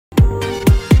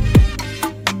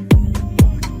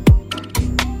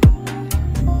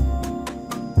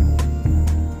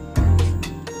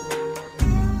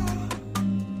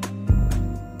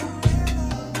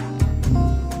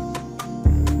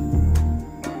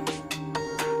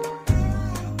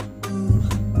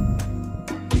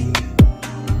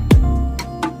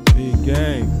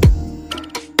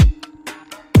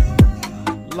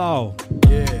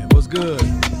good?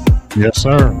 Yes,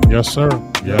 sir. Yes, sir.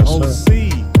 Yes, sir. OC.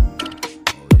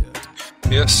 Oh, yeah.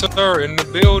 Yes, sir. In the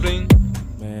building.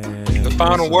 Man. The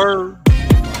final listen. word.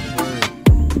 Final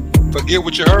word. Forget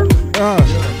what you heard.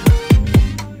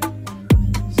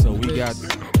 So we got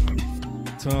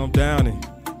Tom Downey.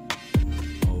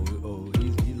 Oh,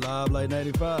 he's live like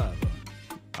 95.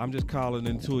 I'm just calling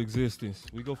into existence.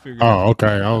 We go figure it Oh, out.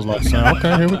 okay. I was like,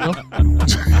 okay, here we go.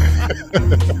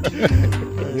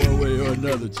 One way or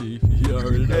another, Chief. You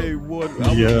already know. Hey, what?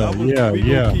 Yeah. We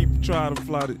gonna keep trying to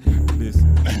fly this.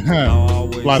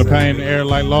 Fly the plane in the air,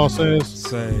 like Law says.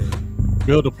 Same.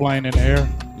 Build a plane in the air.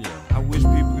 Yeah. I wish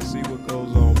people could see what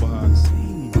goes on behind the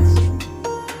scenes.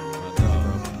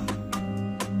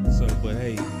 So, but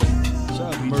hey,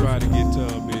 we trying to get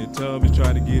Tom in. Tom is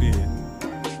trying to get in.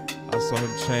 I saw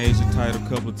him change the title a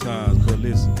couple of times, but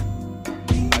listen,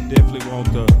 I definitely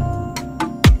want the.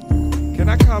 Can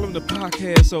I call him the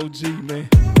podcast OG, man?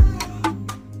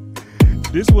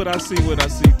 This is what I see when I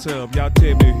see Tub. Y'all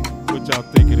tell me what y'all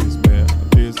think of this, man. I'm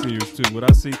being serious too. When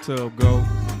I see Tub go,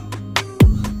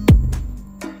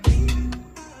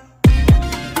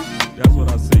 that's what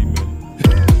I see, man.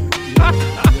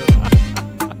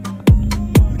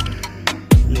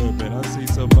 Yeah, man. I see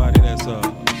somebody that's a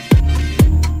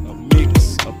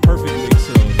perfect mix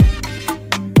of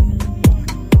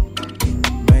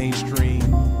mainstream,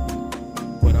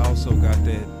 but also got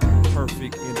that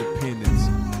perfect independence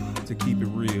to keep it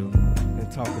real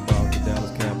and talk about the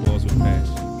Dallas Cowboys with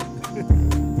passion.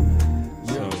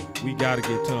 So we got to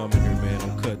get Tom in here, man,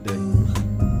 on cut day.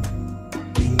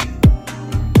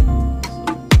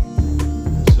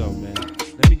 So, man,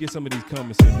 let me get some of these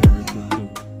comments in here real quick, too.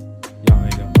 Y'all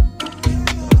hang on.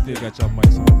 I still got y'all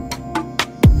mics on.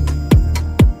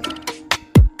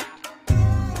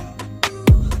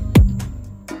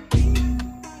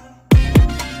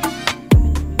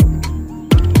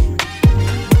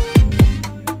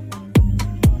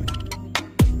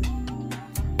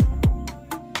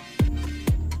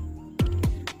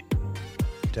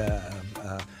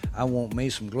 I want me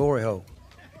some glory hole.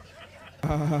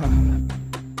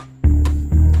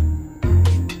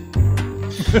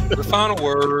 The final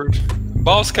word.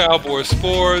 Boss Cowboy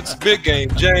Sports, Big Game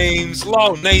James,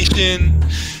 Law Nation.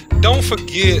 Don't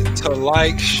forget to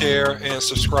like, share, and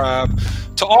subscribe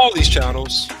to all these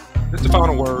channels. It's the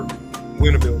final word. We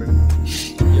in the building.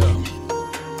 Yeah.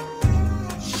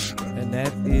 And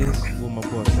that is what my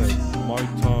boy said.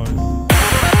 Mike Time.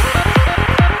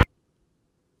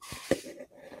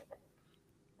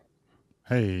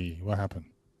 Hey, what happened?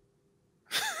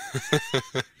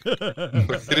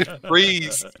 Did it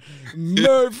freeze?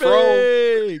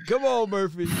 Murphy! Come on,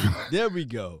 Murphy. There we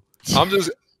go. I'm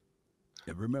just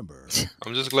Remember.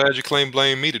 I'm just glad you claim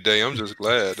blame me today. I'm just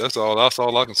glad. That's all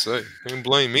I can say. Can't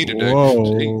blame me today.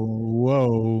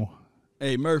 Whoa.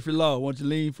 Hey, Murphy Law, won't you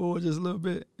lean forward just a little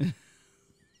bit?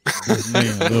 Just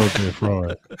lean a little bit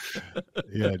forward.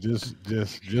 Yeah, just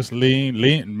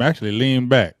lean. Actually, lean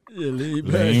back. Yeah, lean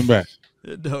back. Lean back.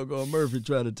 That doggone Murphy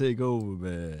trying to take over,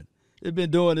 man. They've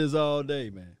been doing this all day,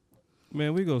 man.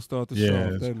 Man, we gonna start the show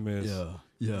with that mess.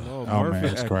 Yeah. Oh man,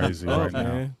 it's crazy right now.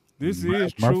 Man. This is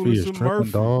Murphy truly is some tripping,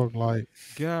 Murphy. Dog. Like,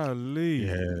 golly.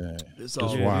 Yeah. It's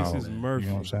all wild. This is Murphy. You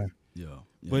know what I'm saying? Yeah.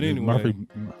 But anyway,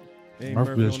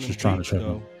 Murphy is just trying to trip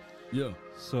him. Yeah.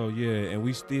 So yeah, and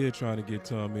we still trying to get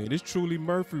Tom in. It's truly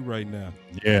Murphy right now.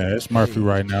 Yeah, it's Murphy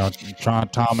right now.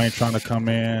 Tom ain't trying to come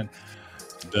in.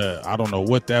 I don't know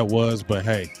what that was, but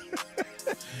hey.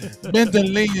 It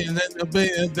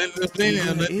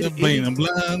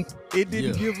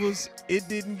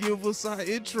didn't give us our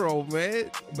intro, man.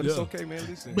 But it's okay, man.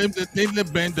 Listen. Time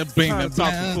to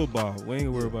talk some football. We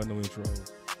ain't worried about no intro.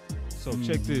 So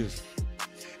check this.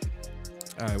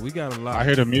 All right, we got a lot. I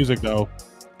hear the music though.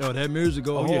 Oh, that music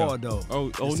go hard though.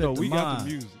 Oh no, we got the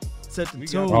music. Set the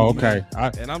tone. Oh, okay.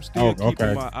 And I'm still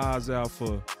keeping my eyes out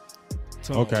for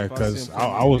Tom. Okay, because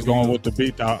I was going with the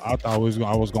beat. I thought I was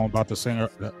going about to sing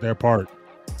their part.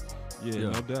 Yeah,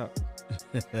 no doubt.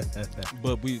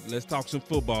 But let's talk some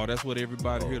football. That's what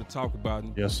everybody here to talk about.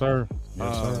 Yes, sir.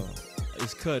 Yes, sir.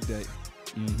 It's cut day,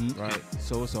 right?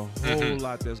 So it's a whole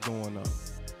lot that's going on.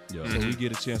 Yeah. So we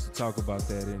get a chance to talk about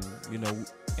that,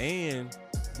 and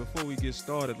before we get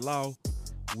started, Law,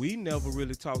 we never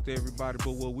really talked to everybody,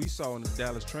 but what we saw in the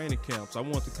Dallas training camps. I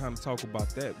want to kind of talk about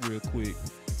that real quick.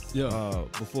 Yeah.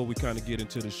 Before we kind of get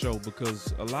into the show,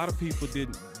 because a lot of people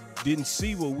didn't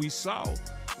see what we saw.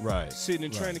 Right. Sitting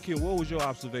in training camp, what was your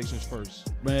observations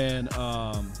first? Man,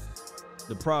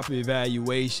 the proper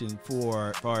evaluation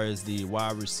as far as the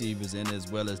wide receivers and as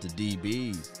well as the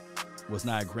DBs was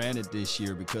not granted this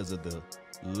year because of the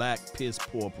piss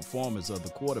poor performance of the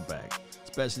quarterback,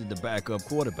 especially the backup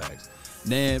quarterbacks.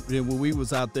 Then when we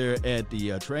was out there at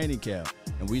the training camp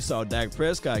and we saw Dak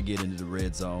Prescott get into the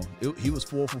red zone, he was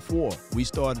 4 for 4. We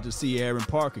started to see Aaron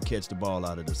Parker catch the ball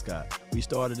out of the sky. We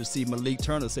started to see Malik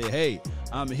Turner say, hey,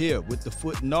 I'm here with the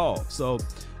foot and all. So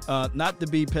not to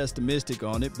be pessimistic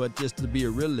on it, but just to be a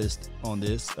realist on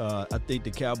this, I think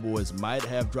the Cowboys might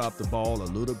have dropped the ball a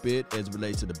little bit as it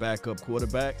relates to the backup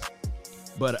quarterbacks.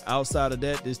 But outside of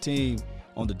that, this team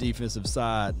on the defensive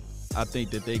side, I think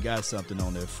that they got something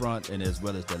on their front and as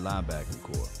well as their linebacking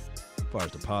core, as far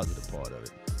as the positive part of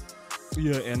it.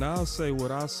 Yeah, and I'll say what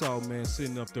I saw, man,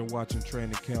 sitting up there watching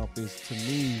training camp is, to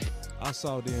me, I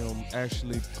saw them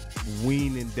actually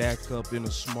weaning Dak up in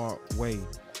a smart way.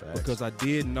 Facts. Because I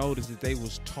did notice that they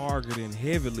was targeting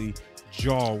heavily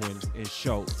Jarwin and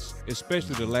Schultz,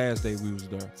 especially the last day we was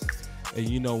there. And,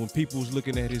 you know, when people was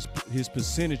looking at his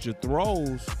percentage of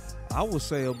throws, I would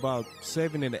say about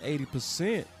 70 to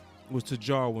 80% was to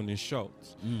Jarwin and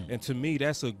Schultz. And to me,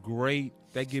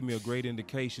 that give me a great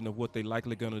indication of what they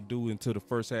likely going to do into the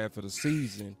first half of the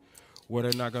season, where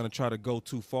they're not going to try to go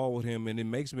too far with him. And it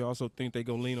makes me also think they're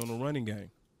going to lean on the running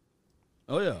game.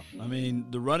 Oh, yeah. I mean,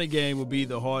 the running game will be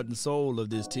the heart and soul of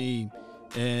this team.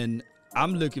 And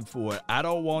I'm looking for it. I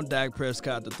don't want Dak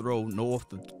Prescott to throw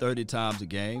north of 30 times a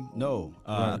game. No.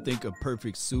 Right. I think a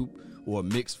perfect soup or a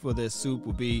mix for that soup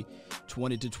will be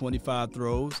 20 to 25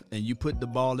 throws, and you put the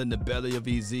ball in the belly of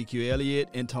Ezekiel Elliott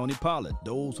and Tony Pollard.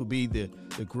 Those will be the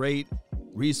great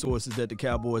resources that the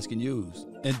Cowboys can use.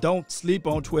 And don't sleep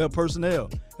on 12 personnel.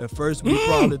 At first, we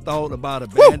probably thought about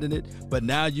abandoning it, but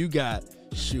now you got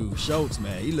Schultz,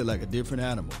 man. He look like a different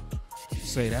animal.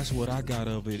 Say, that's what I got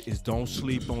of it, is don't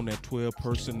sleep on that 12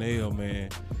 personnel, man.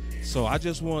 So I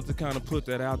just wanted to kind of put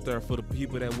that out there for the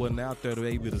people that wasn't out there to be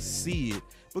able to see it.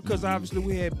 Because obviously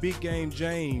we had Big Game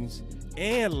James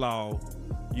and Law,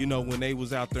 you know, when they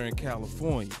was out there in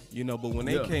California, you know. But when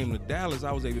they came to Dallas,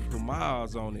 I was able to put my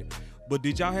eyes on it. But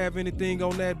did y'all have anything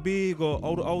on that Big or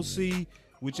the OC?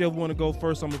 Whichever one to go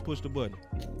first, I'm going to push the button.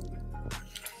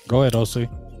 Go ahead, OC.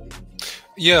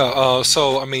 Yeah,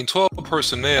 so, I mean, 12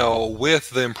 personnel with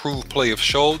the improved play of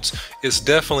Schultz is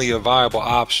definitely a viable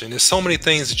option. There's so many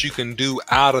things that you can do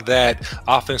out of that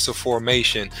offensive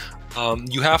formation.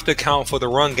 You have to account for the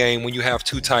run game when you have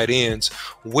two tight ends,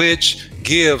 which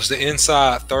gives the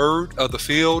inside third of the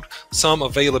field some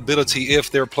availability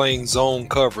if they're playing zone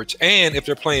coverage and if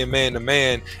they're playing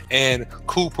man-to-man, and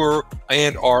Cooper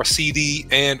and our CD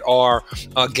and our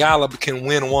Gallup can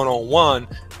win one-on-one.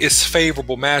 It's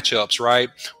favorable matchups, right?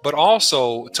 But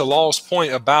also, to Law's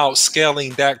point about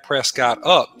scaling Dak Prescott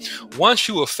up, once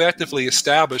you effectively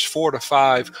establish 4 to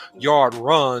 5 yard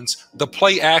runs, the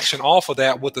play action off of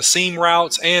that with the seam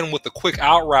routes and with the quick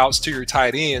out routes to your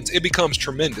tight ends, it becomes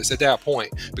tremendous at that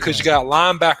point because you got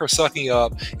linebackers sucking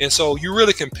up. And so you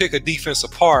really can pick a defense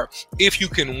apart if you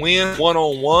can win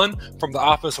one-on-one from the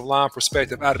offensive line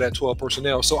perspective out of that 12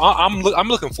 personnel. So I'm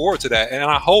looking forward to that. And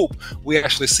I hope we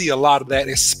actually see a lot of that,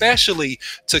 especially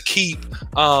to keep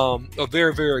a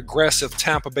very, very aggressive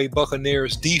Tampa Bay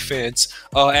Buccaneers defense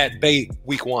at bay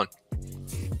week 1.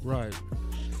 Right.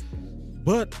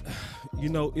 But, you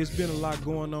know, it's been a lot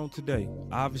going on today.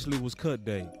 Obviously, it was cut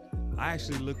day. I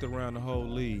actually looked around the whole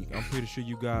league. I'm pretty sure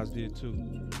you guys did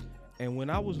too. And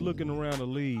when I was looking around the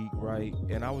league, right,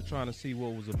 and I was trying to see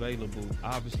what was available,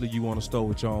 obviously you want to start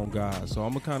with your own guys. So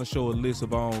I'm going to kind of show a list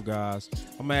of our own guys.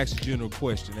 I'm going to ask a general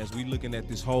question as we looking at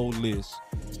this whole list.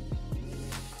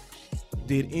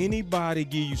 Did anybody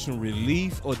give you some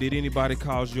relief, or did anybody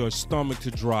cause your stomach to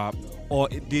drop, or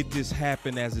did this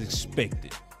happen as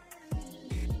expected?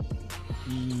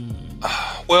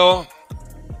 Well,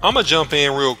 I'm going to jump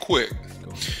in real quick.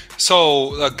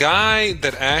 So a guy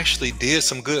that actually did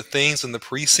some good things in the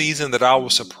preseason that I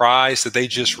was surprised that they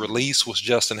just released was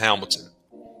Justin Hamilton.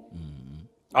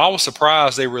 I was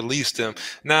surprised they released him.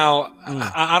 Now,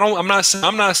 I'm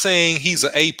not saying he's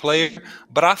an A player,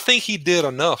 but I think he did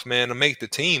enough, man, to make the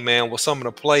team, man, with some of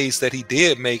the plays that he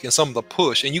did make and some of the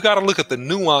push. And you got to look at the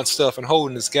nuance stuff and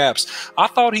holding his gaps. I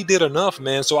thought he did enough,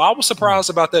 man. So I was surprised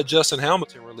about that Justin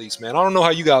Hamilton release, man. I don't know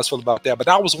how you guys feel about that, but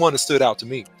that was one that stood out to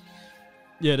me.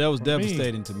 Yeah, that was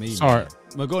devastating to me. Sorry.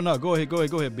 But go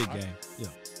ahead, big game. Yeah.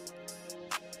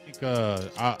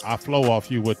 I flow off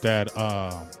you with that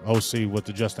OC with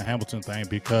the Justin Hamilton thing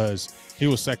because he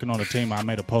was second on the team. I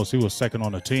made a post. He was second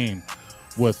on the team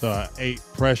with 8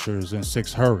 pressures and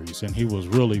 6 hurries, and he was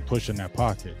really pushing that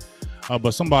pocket.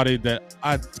 But somebody that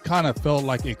I kind of felt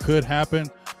like it could happen,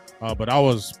 but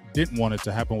didn't want it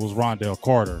to happen was Rondell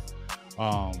Carter.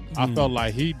 I felt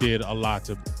like he did a lot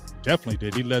definitely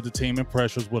did. He led the team in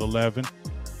pressures with 11.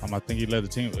 I think he led the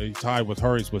team. He tied with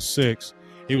hurries with 6.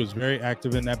 He was very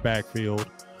active in that backfield.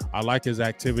 I like his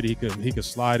activity. He could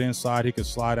slide inside. He could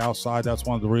slide outside. That's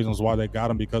one of the reasons why they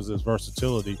got him, because of his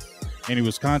versatility. And he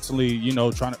was constantly, he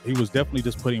was definitely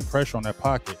just putting pressure on that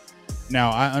pocket. Now,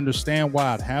 I understand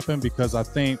why it happened, because I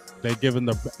think they're giving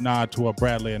the nod to a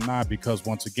Bradley Anae, because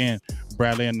once again,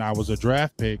 Bradley Anae was a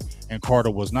draft pick and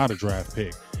Carter was not a draft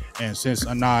pick. And since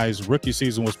Anae's rookie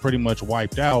season was pretty much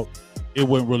wiped out, it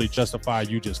wouldn't really justify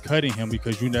you just cutting him,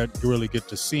 because you never really get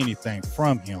to see anything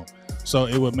from him. So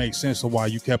it would make sense of why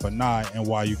you kept Anae and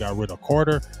why you got rid of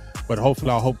Carter. But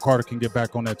hopefully, I hope Carter can get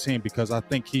back on that team, because I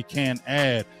think he can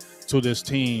add to this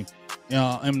team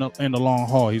in the long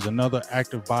haul. He's another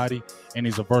active body, and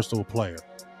he's a versatile player.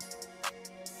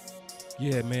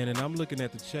 Yeah, man, and I'm looking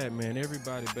at the chat, man.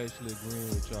 Everybody basically agreeing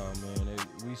with y'all, man.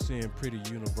 We seeing pretty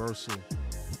universal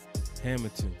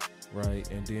Hamilton, right?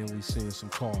 And then we seeing some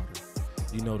Carter.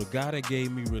 The guy that gave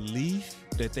me relief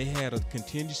that they had a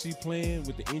contingency plan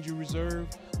with the injury reserve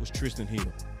was Tristan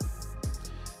Hill.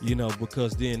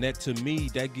 Because then that, to me,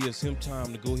 that gives him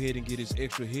time to go ahead and get his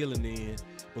extra healing in,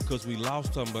 because we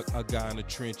lost a guy in the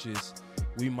trenches.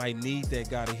 We might need that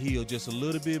guy to heal just a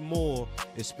little bit more,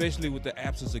 especially with the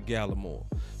absence of Gallimore.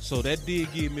 So that did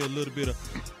give me a little bit of,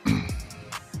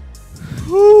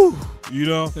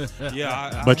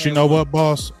 yeah. But you know what,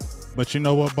 boss?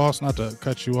 Not to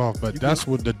cut you off, but that's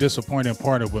what the disappointing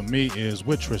part of with me is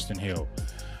with Tristan Hill.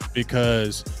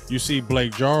 Because you see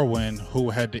Blake Jarwin, who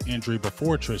had the injury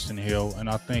before Tristan Hill, and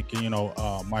I think,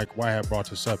 Mike White had brought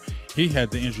this up. He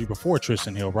had the injury before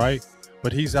Tristan Hill, right?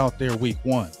 But he's out there week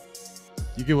 1.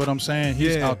 You get what I'm saying?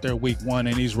 He's out there week 1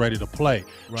 and he's ready to play.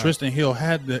 Right. Tristan Hill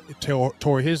had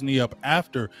tore his knee up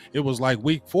after it was like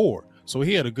week 4. So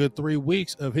he had a good 3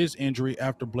 weeks of his injury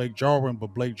after Blake Jarwin,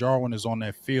 but Blake Jarwin is on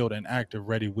that field and active,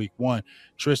 ready week 1.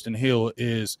 Tristan Hill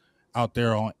is out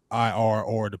there on IR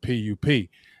or the PUP.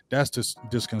 That's just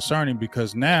disconcerting,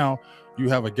 because now you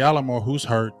have a Gallimore who's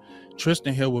hurt.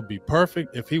 Tristan Hill would be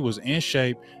perfect if he was in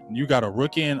shape. You got a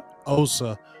rookie in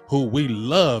Osa who we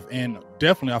love, and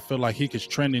definitely I feel like he is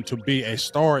trending to be a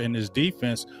star in his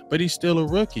defense, but he's still a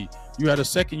rookie. You had a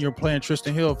second-year playing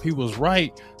Tristan Hill. If he was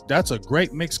right, that's a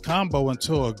great mixed combo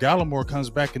until a Gallimore comes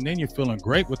back, and then you're feeling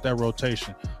great with that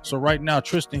rotation. So right now,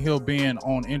 Tristan Hill being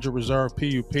on injured reserve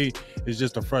PUP is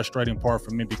just a frustrating part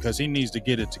for me, because he needs to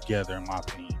get it together, in my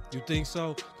opinion. You think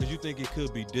so? Because you think it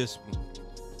could be discipline.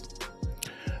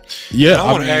 Yeah,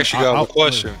 I want to ask you guys a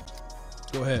question.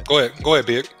 Go ahead,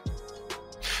 Big.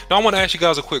 Now, I want to ask you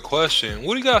guys a quick question.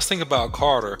 What do you guys think about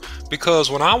Carter?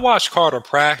 Because when I watch Carter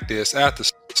practice after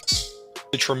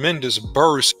a tremendous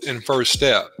burst in first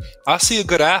step, I see a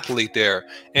good athlete there,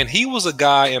 and he was a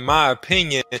guy, in my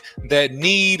opinion, that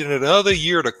needed another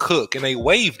year to cook, and they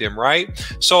waived him, right?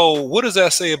 So what does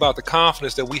that say about the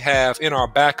confidence that we have in our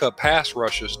backup pass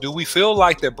rushers? Do we feel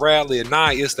like that Bradley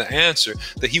Anae is the answer,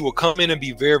 that he will come in and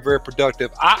be very, very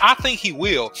productive? I think he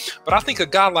will, but I think a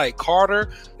guy like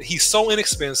Carter, he's so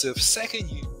inexpensive, second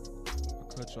year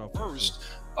first.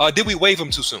 Did we waive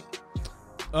him too soon?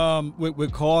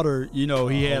 With Carter, he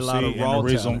had a lot of raw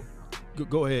talent.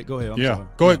 Go ahead. I'm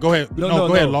sorry. Go ahead. No,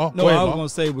 go ahead, Law. No, I was going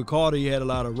to say with Carter, he had a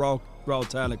lot of raw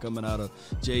talent coming out of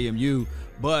JMU.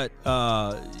 But,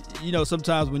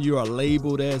 sometimes when you are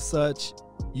labeled as such,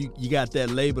 you got that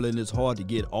label, and it's hard to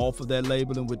get off of that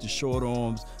labeling with the short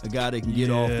arms, a guy that can get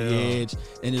off the edge,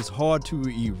 and it's hard to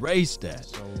erase that.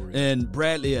 And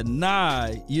Bradley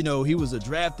Anae, he was a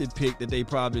drafted pick that they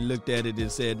probably looked at it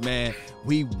and said, man,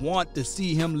 we want to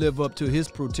see him live up to his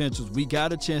potentials. We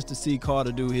got a chance to see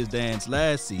Carter do his dance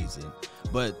last season,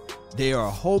 but they are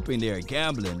hoping, they are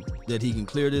gambling that he can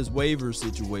clear this waiver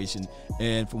situation.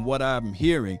 And from what I'm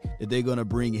hearing, that they're going to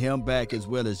bring him back as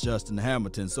well as Justin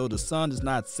Hamilton. So the sun is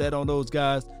not set on those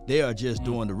guys. They are just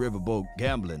doing the riverboat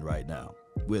gambling right now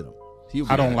with him.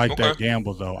 I don't like that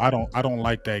gamble, though. I don't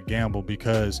like that gamble,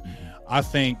 because I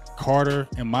think Carter,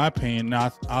 in my opinion,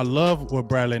 now I love what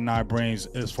Bradley Anae brings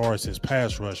as far as his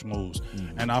pass rush moves.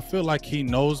 And I feel like he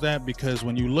knows that, because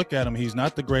when you look at him, he's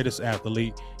not the greatest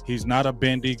athlete. He's not a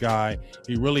bendy guy.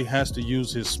 He really has to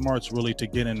use his smarts really to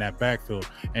get in that backfield.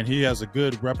 And he has a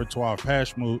good repertoire of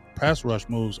pass rush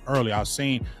moves early. I've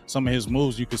seen some of his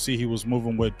moves. You can see he was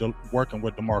working with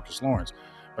DeMarcus Lawrence.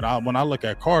 But when I look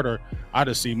at Carter, I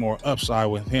just see more upside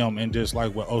with him. And just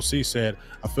like what OC said,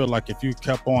 I feel like if you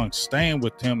kept on staying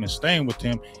with him,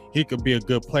 he could be a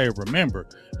good player. Remember,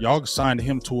 y'all signed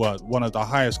him to one of the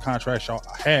highest contracts y'all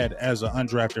had as an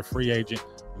undrafted free agent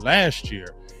last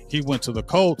year. He went to the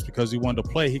Colts because he wanted to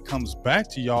play. He comes back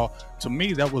to y'all. To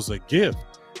me, that was a gift.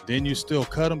 then you still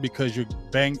cut him because you're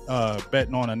betting on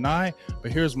Anai.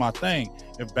 But here's my thing.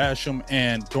 If Basham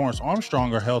and Dorrance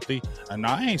Armstrong are healthy,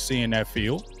 Anai ain't seeing that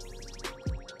field.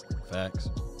 Facts.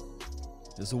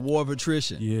 It's a war of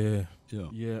attrition. Yeah.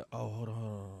 Oh, hold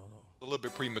on. A little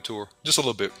bit premature. Just a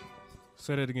little bit.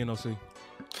 Say that again, OC.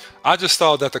 I just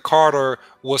thought that the Carter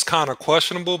was kind of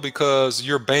questionable because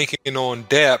you're banking on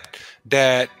depth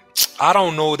that I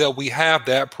don't know that we have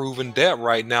that proven depth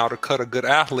right now to cut a good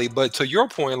athlete. But to your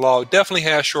point, Law, definitely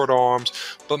has short arms.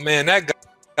 But, man, that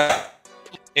guy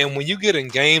 – and when you get in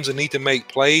games and need to make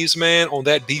plays, man, on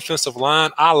that defensive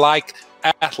line, I like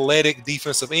athletic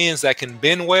defensive ends that can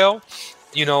bend well.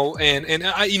 You know, and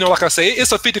I, you know, like I say,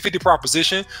 it's a 50-50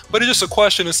 proposition, but it's just a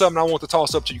question and something I want to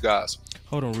toss up to you guys.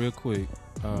 Hold on real quick.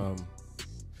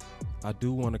 I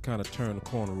do want to kind of turn the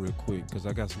corner real quick because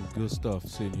I got some good stuff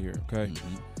sitting here, okay?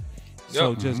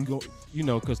 So just go, you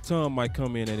know, because Tom might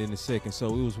come in at any second. So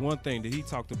it was one thing that he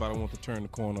talked about I want to turn the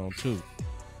corner on too.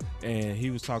 And he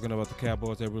was talking about the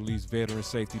Cowboys that released veteran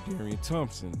safety Darian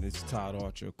Thompson. It's Todd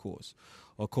Archer, of course.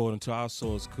 According to our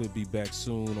source, could be back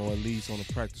soon or at least on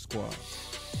the practice squad.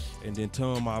 And then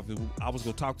Tom, I was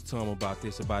going to talk to Tom about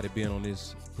this, about it being on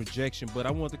this projection, but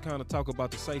I wanted to kind of talk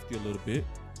about the safety a little bit.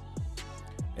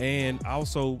 And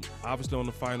also, obviously on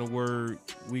the final word,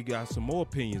 we got some more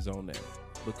opinions on that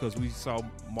because we saw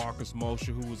Marcus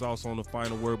Mosher, who was also on the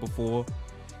final word before.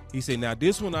 He said, now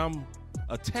this one I'm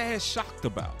a tad shocked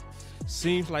about.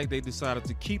 Seems like they decided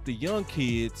to keep the young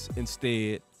kids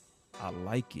instead. I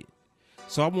like it.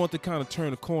 So I want to kind of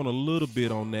turn the corner a little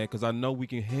bit on that because I know we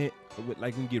can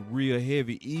get real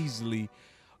heavy easily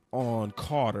on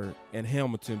Carter and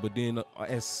Hamilton, but then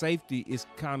as safety, it's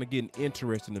kind of getting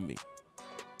interesting to me.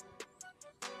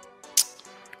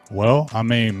 Well, I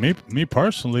mean, me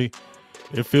personally,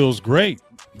 it feels great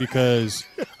because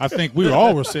I think we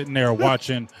all were sitting there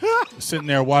watching.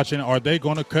 Are they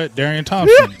going to cut Darian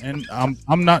Thompson? And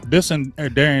I'm not dissing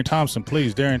Darian Thompson.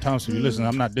 Please, Darian Thompson, if you listen,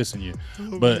 I'm not dissing you,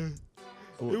 but.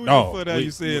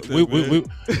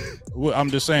 I'm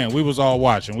just saying we was all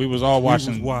watching.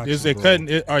 Is it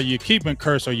cutting? Are you keeping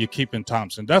Curse? Or are you keeping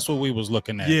Thompson? That's what we was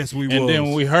looking at. Yes, we was. And then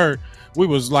when we heard, we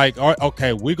was like,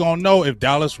 okay, we gonna know if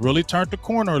Dallas really turned the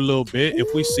corner a little bit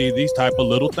if we see these type of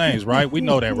little things, right? We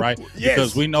know that, right? Yes.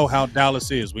 Because we know how Dallas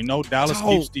is. We know Dallas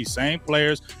keeps these same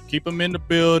players, keep them in the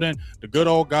building. The good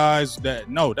old guys that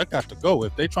got to go.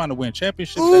 If they trying to win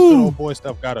championships, that good old boy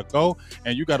stuff got to go,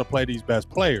 and you got to play these best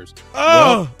players.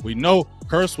 Well, we know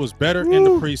Curse was better in the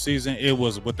preseason. It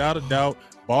was without a doubt.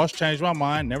 Boss changed my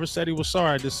mind. Never said he was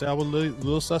sorry. I just said I was a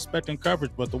little suspect in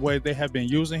coverage, but the way they have been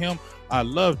using him, I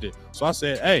loved it. So I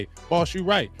said, hey, boss, you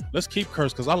right. Let's keep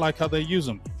Curse because I like how they use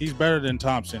him. He's better than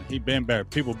Thompson. He been better.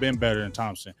 People been better than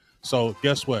Thompson. So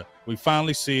guess what? We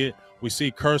finally see it. We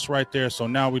see Curse right there. So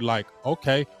now we like,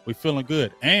 okay, we feeling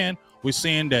good. And we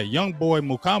seeing that young boy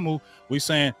Mukamu, we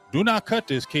saying, do not cut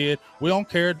this kid. We don't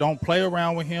care. Don't play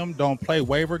around with him. Don't play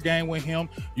waiver game with him.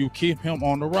 You keep him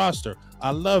on the roster. I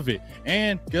love it.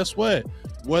 And guess what?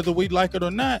 Whether we like it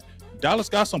or not, Dallas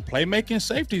got some playmaking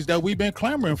safeties that we've been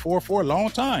clamoring for a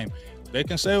long time. They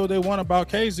can say what they want about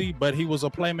KZ, but he was a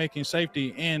playmaking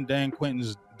safety in Dan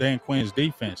Quinn's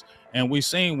defense. And we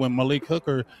seen when Malik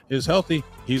Hooker is healthy,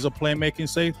 he's a playmaking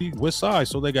safety with size.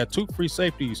 So they got two free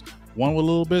safeties, one with a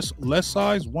little bit less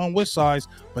size, one with size,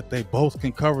 but they both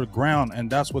can cover ground, and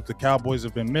that's what the Cowboys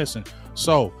have been missing.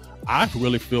 So I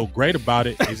really feel great about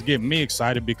it. It's getting me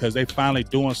excited because they finally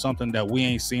doing something that we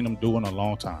ain't seen them do in a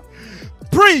long time.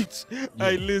 Preach! Yeah.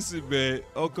 Hey, listen, man.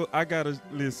 Uncle, I gotta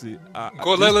listen.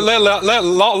 Go let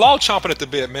Law chomping at the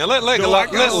bit, man. Let Law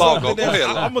go. Go ahead,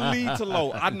 Law. I'm gonna lead to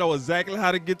Law. I know exactly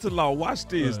how to get to Law. Watch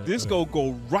this. This gonna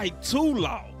go right to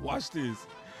Law. Watch this.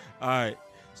 All right.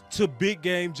 To Big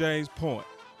Game James' point.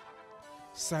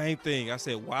 Same thing. I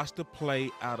said, watch the play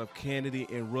out of Kennedy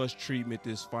and rush treatment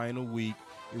this final week.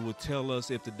 It will tell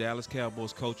us if the Dallas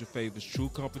Cowboys culture favors true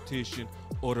competition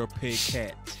or their pet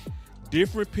cats.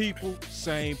 Different people,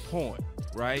 same point,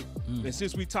 right? And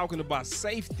since we're talking about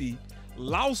safety,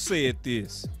 Law said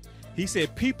this. He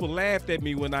said, people laughed at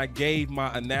me when I gave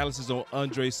my analysis on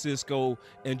Andre Cisco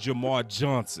and Jamar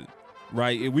Johnson,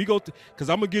 right? And we go to, because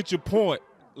I'm going to get your point,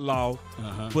 Law,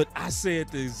 but I said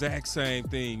the exact same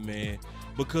thing, man,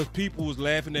 because people was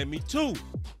laughing at me too.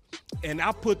 And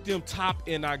I put them top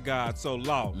in our God. So,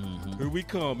 Law, here we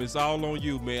come. It's all on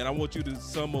you, man. I want you to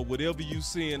sum up whatever you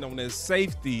seeing on that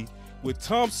safety with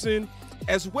Thompson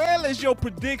as well as your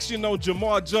prediction on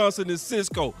Jamar Johnson and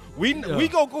Cisco. We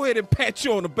gonna go ahead and pat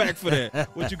you on the back for that.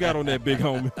 What you got on that, big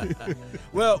homie?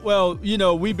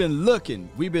 Well, we've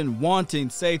been wanting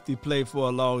safety play for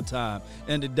a long time,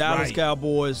 and the Dallas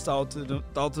Cowboys thought to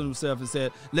themselves and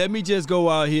said, "Let me just go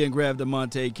out here and grab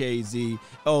DeMonte KZ.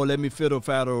 Oh, let me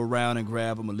fiddle-faddle around and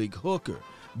grab a Malik Hooker."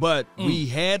 But we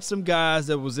had some guys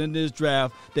that was in this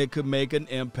draft that could make an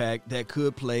impact, that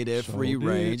could play that free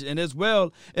range, and as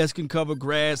well as can cover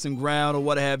grass and ground or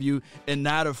what have you, and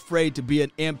not afraid to be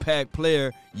an impact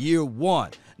player year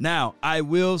one. Now, I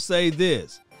will say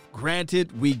this.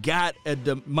 Granted, we got a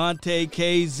DeMonte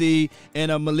KZ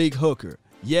and a Malik Hooker.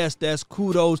 Yes, that's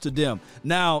kudos to them.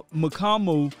 Now,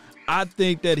 Mukamu, I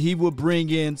think that he will bring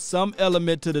in some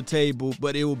element to the table,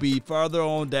 but it will be further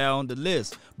on down the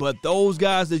list. But those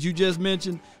guys that you just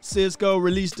mentioned, Cisco,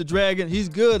 Release the Dragon, he's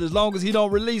good as long as he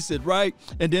don't release it, right?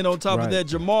 And then on top of that,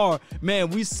 Jamar,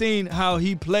 man, we seen how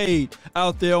he played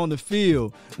out there on the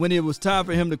field when it was time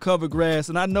for him to cover grass.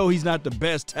 And I know he's not the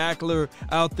best tackler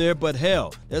out there, but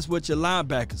hell, that's what your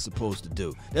linebacker's supposed to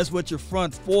do. That's what your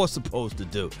front four's supposed to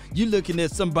do. You're looking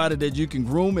at somebody that you can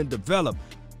groom and develop.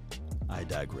 I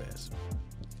digress.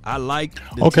 I like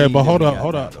the team but hold up,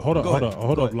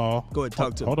 Law. Go ahead,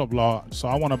 talk to Hold up, Law. So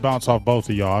I want to bounce off both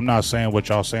of y'all. I'm not saying what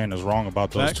y'all saying is wrong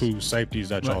about those two safeties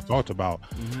that y'all talked about.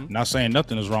 I'm not saying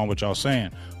nothing is wrong with y'all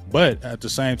saying. But at the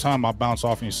same time, I bounce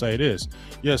off and say this.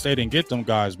 Yes, they didn't get them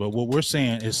guys, but what we're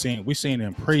seeing is we're seeing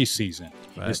in preseason.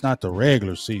 It's not the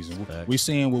regular season. We're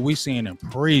seeing what we're seeing in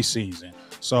preseason.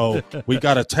 So we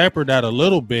got to temper that a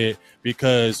little bit,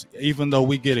 because even though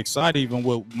we get excited, even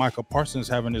with Michael Parsons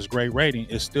having this great rating,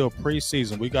 it's still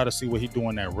preseason. We got to see what he's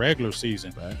doing that regular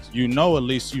season. At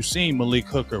least you've seen Malik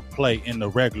Hooker play in the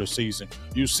regular season.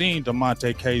 You've seen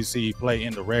DeMonte KZ play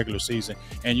in the regular season,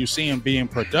 and you see him being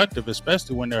productive,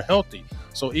 especially when they're healthy.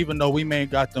 So even though we may have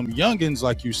got them youngins,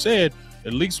 like you said,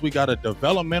 at least we got a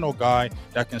developmental guy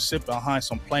that can sit behind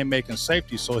some playmaking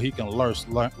safety so he can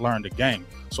learn the game.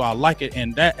 So I like it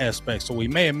in that aspect. So we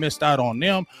may have missed out on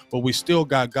them, but we still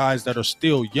got guys that are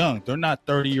still young. They're not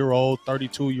 30-year-old,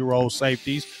 32-year-old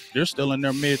safeties. They're still in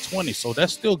their mid-20s. So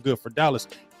that's still good for Dallas.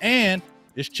 And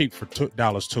it's cheap for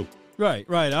Dallas too. Right.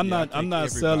 I'm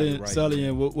not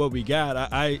selling what we got.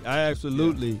 I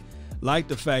absolutely like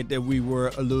the fact that we were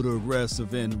a little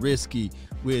aggressive and risky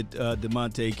with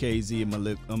DeMonte KZ and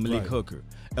Malik Hooker,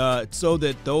 so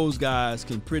that those guys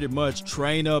can pretty much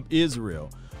train up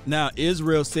Israel. Now,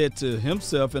 Israel said to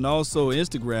himself and also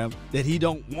Instagram that he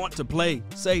don't want to play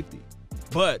safety.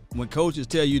 But when coaches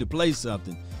tell you to play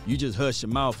something, you just hush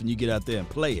your mouth and you get out there and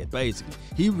play it, basically.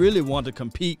 He really wanted to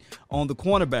compete on the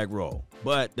cornerback role,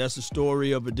 but that's a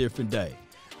story of a different day.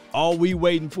 All we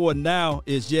waiting for now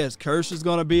is, yes, Kirsch is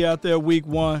going to be out there week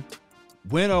one.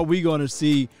 When are we going to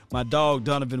see my dog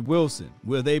Donovan Wilson?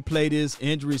 Will they play this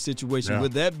injury situation? Will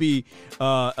that be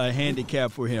a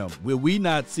handicap for him? Will we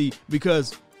not see?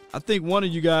 Because I think one of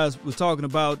you guys was talking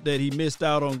about that he missed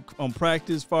out on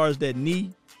practice as far as that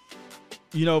knee.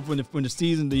 You know, when the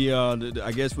season, the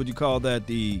I guess what you call that,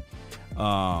 the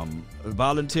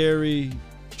voluntary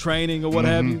training or what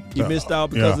have you. He missed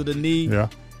out because of the knee. Yeah.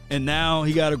 And now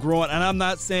he got a groin. And I'm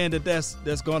not saying that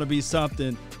that's going to be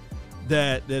something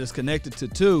that is connected to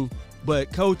two,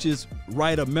 but coaches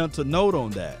write a mental note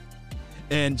on that.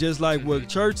 And just like what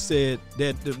Church said,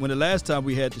 that when the last time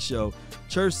we had the show,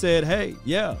 Church said, hey,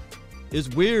 it's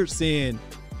weird seeing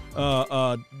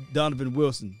Donovan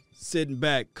Wilson sitting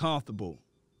back comfortable.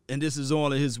 And this is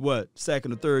only his,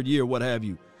 second or third year, what have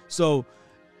you. So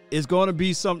it's going to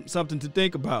be something to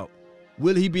think about.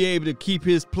 Will he be able to keep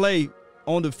his play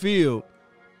on the field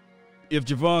if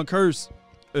Javon Curse,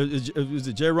 is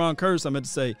it Jaron Curse? I meant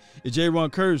to say, if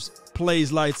Jaron Curse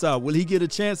plays lights out, will he get a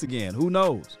chance again? Who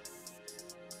knows?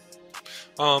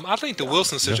 I think the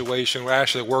Wilson situation will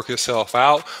actually work itself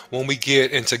out when we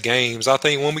get into games. I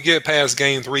think when we get past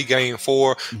game 3, game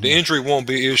 4, the injury won't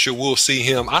be an issue. We'll see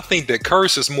him. I think that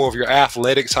Curse is more of your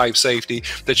athletic type safety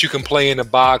that you can play in the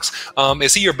box.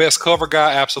 Is he your best cover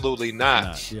guy? Absolutely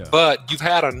not. But you've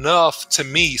had enough, to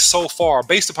me, so far,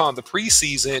 based upon the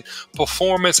preseason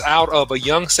performance out of a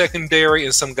young secondary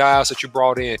and some guys that you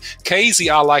brought in.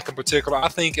 KZ, I like in particular. I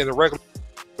think in the regular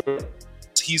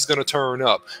he's going to turn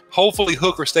up. Hopefully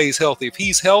Hooker stays healthy. If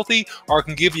he's healthy or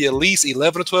can give you at least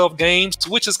 11 or 12 games,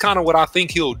 which is kind of what I think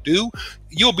he'll do,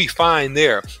 you'll be fine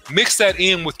there. Mix that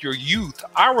in with your youth.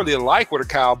 I really like where the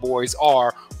Cowboys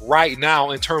are right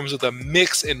now in terms of the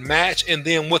mix and match, and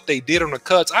then what they did on the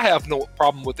cuts. I have no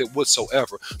problem with it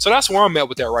whatsoever. So that's where I'm at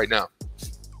with that right now.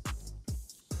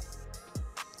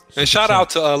 And shout out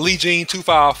to Lee Jean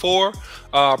 254.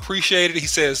 Appreciate it. He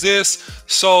says this.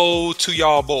 So to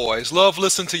y'all boys, love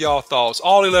listening to y'all thoughts.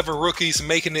 All 11 rookies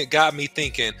making it got me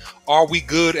thinking. Are we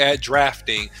good at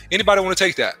drafting? Anybody want to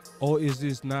take that? Or is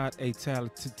this not a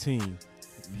talented team?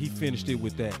 He finished it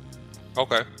with that.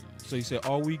 Okay. So he said,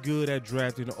 are we good at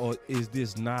drafting, or is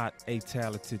this not a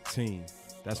talented team?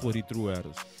 That's what he threw at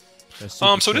us.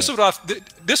 So this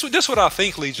is what I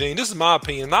think, Lee Jean. This is my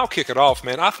opinion, and I'll kick it off,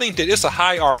 man. I think that it's a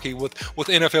hierarchy with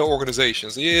NFL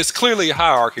organizations. It's clearly a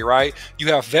hierarchy, right? You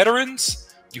have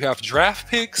veterans, you have draft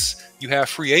picks, you have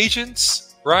free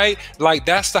agents, right? Like,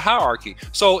 that's the hierarchy.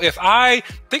 So if I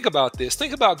think about this,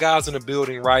 think about guys in the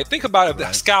building, right? Think about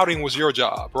if scouting was your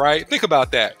job, right? Think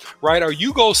about that, right? Are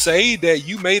you gonna say that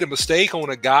you made a mistake on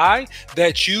a guy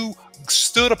that you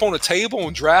stood up on a table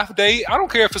on draft day? I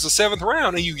don't care if it's the 7th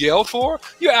round and you yelled for.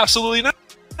 You're absolutely not.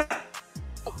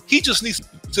 He just needs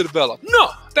to develop. No,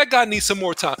 that guy needs some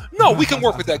more time. No, we can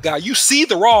work with that guy. You see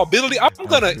the raw ability. I'm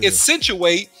going to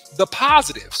accentuate the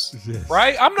positives,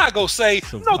 right? I'm not going to say,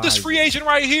 no, this free agent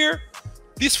right here,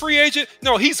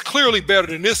 no, he's clearly better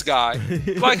than this guy.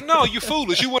 Like, no, you're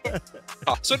foolish. You wouldn't.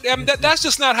 So that's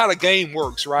just not how the game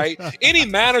works, right? Any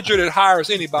manager that hires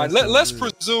anybody, let's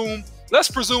presume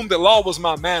that Law was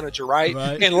my manager, right?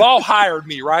 And Law hired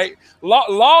me, right?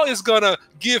 Law is gonna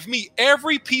give me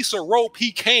every piece of rope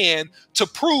he can to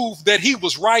prove that he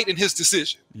was right in his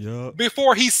decision. Yep.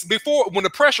 Before when the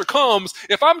pressure comes,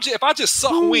 if I just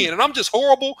suck win and I'm just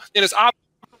horrible, and it's obvious,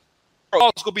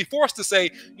 Charles gonna be forced to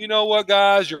say, you know what,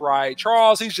 guys, you're right.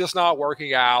 Charles, he's just not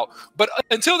working out. But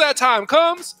until that time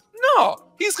comes, no,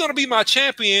 he's gonna be my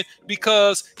champion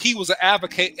because he was an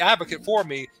advocate for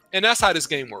me, and that's how this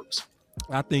game works.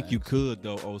 I think you could,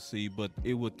 though, OC, but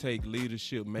it would take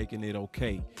leadership making it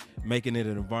okay, making it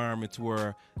an environment to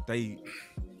where they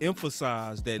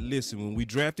emphasize that, listen, when we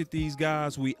drafted these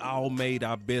guys, we all made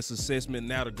our best assessment.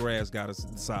 Now the grass got us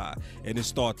inside, and it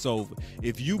starts over.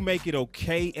 If you make it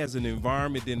okay as an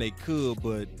environment, then they could,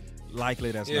 but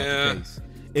likely that's not the case.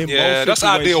 That's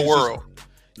ideal world.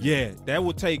 That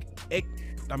would take,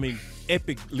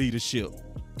 epic leadership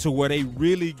to where they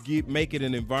really make it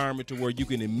an environment to where you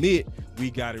can admit we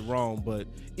got it wrong. But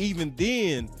even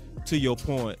then, to your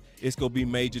point, it's going to be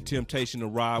major temptation to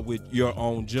ride with your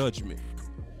own judgment.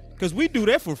 Because we do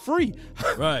that for free.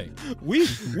 Right. we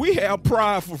have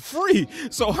pride for free.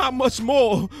 So how much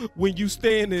more when you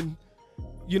stand in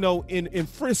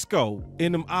Frisco,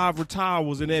 in them ivory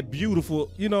towers, in that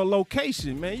beautiful,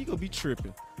 location, man, you're going to be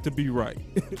tripping to be right.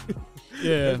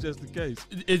 Yeah, that's just the case.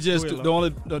 It's just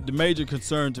the major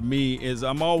concern to me is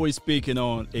I'm always speaking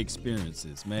on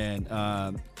experiences,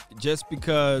 man. Just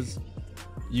because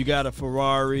you got a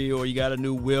Ferrari or you got a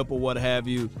new whip or what have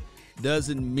you,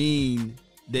 doesn't mean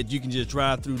that you can just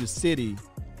drive through the city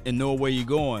and know where you're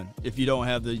going if you don't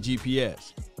have the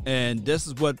GPS. And this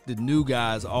is what the new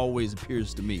guys always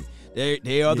appears to me.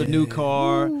 They are the new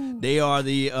car. Ooh. They are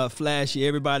the flashy.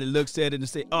 Everybody looks at it and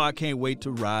say, oh, I can't wait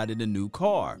to ride in the new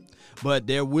car. But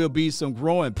there will be some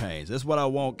growing pains. That's what I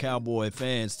want Cowboy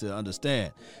fans to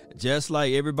understand. Just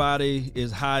like everybody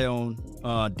is high on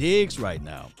Diggs right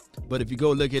now. But if you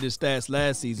go look at his stats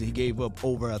last season, he gave up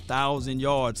over 1,000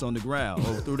 yards on the ground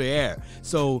or through the air.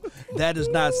 So that is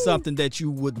not something that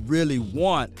you would really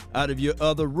want out of your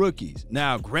other rookies.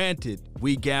 Now, granted,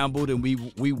 we gambled and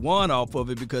we won off of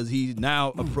it because he's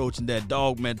now approaching that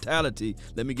dog mentality.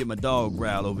 Let me get my dog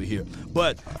growl over here.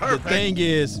 But the thing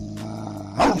is,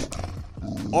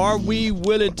 are we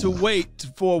willing to wait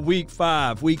for week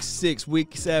 5, week 6,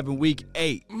 week 7, week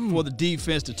 8 for the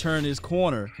defense to turn his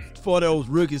corner, for those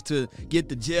rookies to get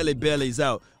the jelly bellies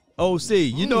out? OC,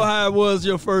 you know how it was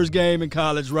your first game in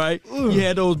college, right? You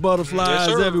had those butterflies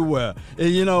everywhere.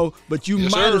 And, but you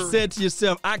might have said to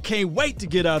yourself, I can't wait to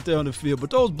get out there on the field.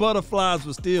 But those butterflies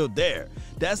were still there.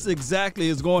 That's exactly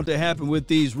what's going to happen with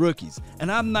these rookies.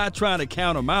 And I'm not trying to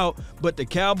count them out, but the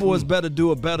Cowboys better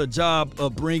do a better job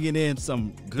of bringing in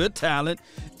some good talent.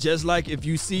 Just like if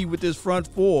you see with this front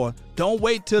four, don't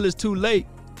wait till it's too late.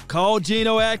 Call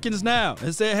Geno Atkins now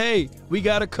and say, hey, we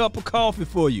got a cup of coffee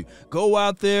for you. Go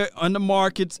out there on the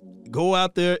markets. Go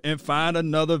out there and find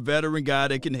another veteran guy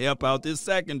that can help out this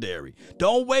secondary.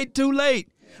 Don't wait too late,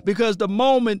 because the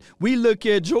moment we look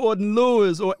at Jordan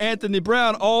Lewis or Anthony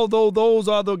Brown, although those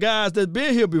are the guys that's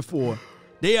been here before,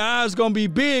 their eyes going to be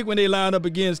big when they line up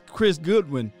against Chris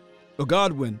Godwin.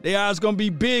 Their eyes going to be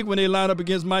big when they line up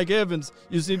against Mike Evans.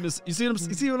 You see what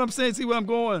I'm saying? See where I'm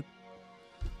going?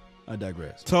 I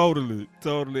digress. Totally.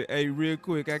 Hey, real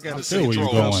quick, I gotta take this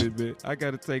comment, man. I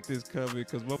gotta take this comment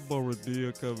because my boy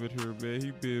Radil coming here, man.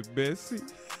 He been messy.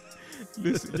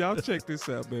 Listen, y'all check this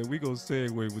out, man. We gonna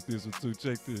segue with this one too.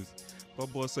 Check this. My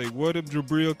boy say, "Where them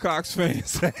Jabril Cox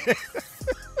fans at?"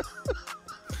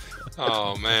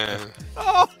 Oh man.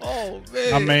 Oh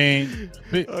man. I mean,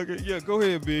 okay, yeah, go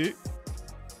ahead, Big.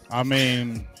 I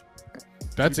mean,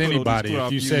 that's anybody.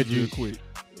 If you said you quick.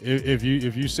 If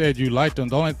you said you liked him,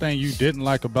 the only thing you didn't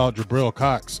like about Jabril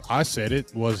Cox, I said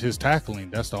it, was his tackling.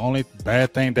 That's the only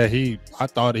bad thing that I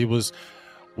thought he was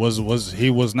he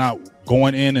was not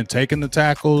going in and taking the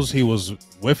tackles. He was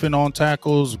whiffing on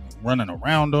tackles, running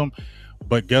around them.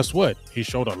 But guess what? He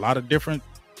showed a lot of different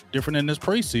in this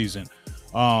preseason.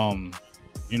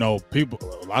 You know,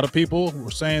 a lot of people were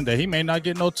saying that he may not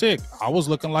get no tick. I was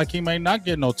looking like he may not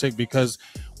get no tick because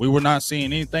we were not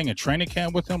seeing anything in training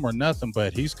camp with him or nothing,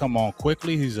 but he's come on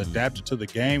quickly. He's adapted to the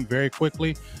game very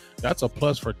quickly. That's a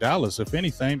plus for Dallas, if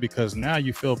anything, because now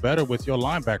you feel better with your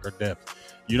linebacker depth.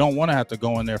 You don't want to have to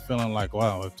go in there feeling like,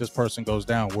 wow, if this person goes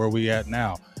down, where are we at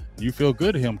now? You feel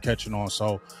good him catching on.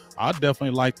 So I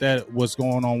definitely like that, what's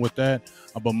going on with that.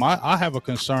 But I have a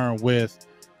concern with,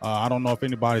 I don't know if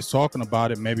anybody's talking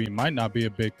about it. Maybe it might not be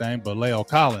a big thing, but La'el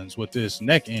Collins with this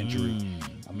neck injury.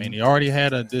 I mean, he already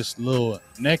had this little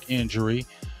neck injury,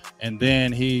 and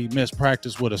then he missed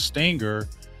practice with a stinger.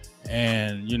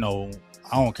 And, you know,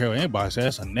 I don't care what anybody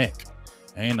says, that's a neck.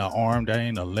 That ain't an arm, that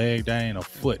ain't a leg, that ain't a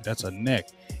foot, that's a neck.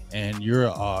 And you're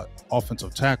an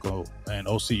offensive tackle, and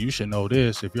OC, you should know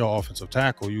this. If you're an offensive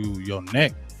tackle, your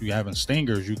neck, you having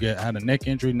stingers, had a neck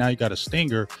injury, now you got a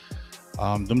stinger.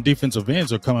 Them defensive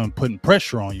ends are coming putting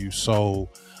pressure on you, so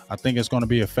I think it's going to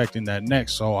be affecting that neck.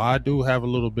 So I do have a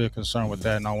little bit of concern with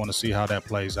that, and I want to see how that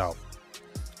plays out.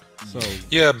 So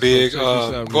yeah, Big.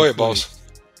 Go ahead, boss.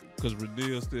 Because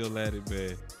Radil still at it,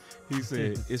 man. He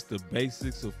said it's the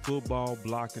basics of football,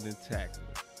 blocking and tackling.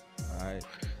 All right.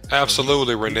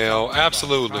 Absolutely, Renell.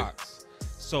 Absolutely.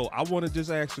 So I want to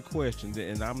just ask a question,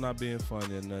 and I'm not being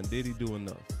funny or nothing. Did he do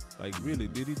enough? Like, really,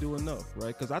 did he do enough,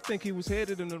 right? Because I think he was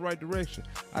headed in the right direction.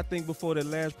 I think before that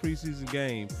last preseason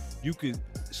game, you could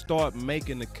start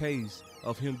making the case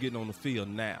of him getting on the field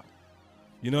now.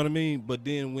 You know what I mean? But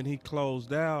then when he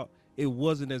closed out, it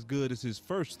wasn't as good as his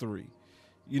first three.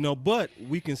 You know, but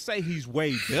we can say he's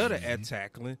way better at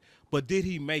tackling, but did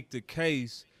he make the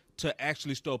case to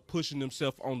actually start pushing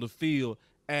himself on the field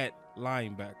at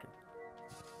linebacker?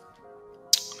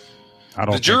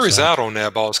 The jury's out on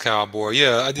that, Boss Cowboy.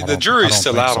 Yeah, the jury's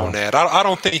still out on that. I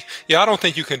don't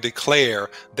think you can declare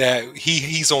that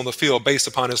he's on the field based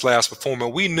upon his last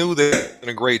performance. We knew that he's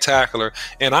a great tackler,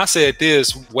 and I said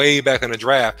this way back in the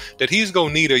draft that he's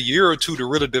gonna need a year or two to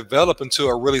really develop into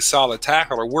a really solid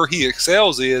tackler. Where he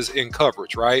excels is in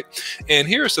coverage, right? And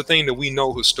here's the thing that we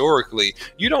know historically: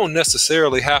 you don't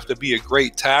necessarily have to be a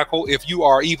great tackle if you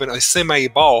are even a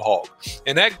semi-ball hawk,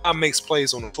 and that guy makes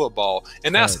plays on the football,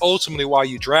 and that's ultimately why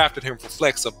you drafted him, for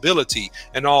flexibility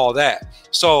and all that.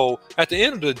 So at the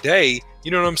end of the day, you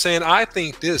know what I'm saying? I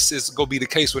think this is going to be the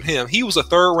case with him. He was a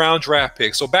third-round draft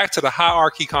pick. So back to the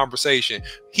hierarchy conversation,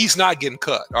 he's not getting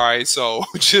cut. All right. So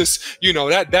just, you know,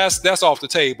 that's off the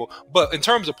table. But in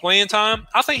terms of playing time,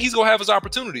 I think he's going to have his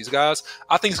opportunities, guys.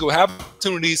 I think he's going to have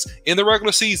opportunities in the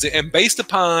regular season. And based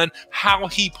upon how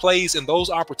he plays in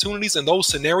those opportunities and those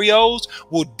scenarios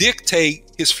will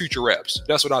dictate his future reps.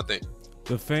 That's what I think.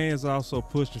 The fans also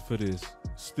pushing for this.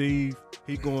 Steve,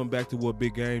 he going back to what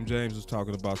Big Game James was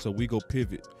talking about. So we go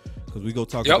pivot because we go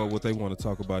talk about what they want to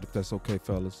talk about, if that's okay,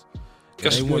 fellas.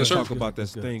 Yes, they want to talk sir. about that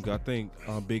thing. I think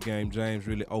Big Game James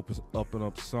really opens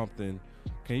up something.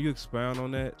 Can you expound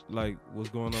on that? Like what's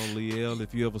going on, La'el?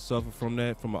 If you ever suffer from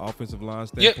that from an offensive line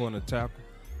standpoint and tackle?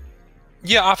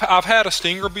 Yeah, I've had a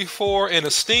stinger before, and a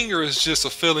stinger is just a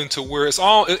feeling to where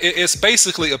it's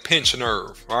basically a pinched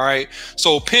nerve. All right,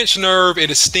 so pinched nerve, it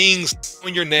stings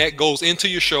on your neck, goes into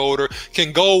your shoulder,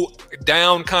 can go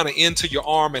down kind of into your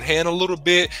arm and hand a little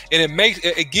bit, and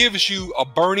it gives you a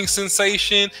burning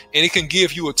sensation, and it can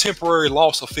give you a temporary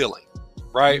loss of feeling.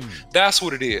 Right? That's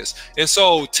what it is. And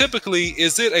so typically,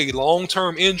 is it a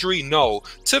long-term injury? No.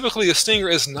 Typically, a stinger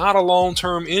is not a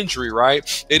long-term injury,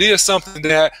 right? It is something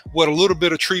that with a little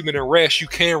bit of treatment and rest, you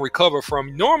can recover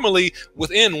from normally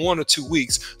within 1 or 2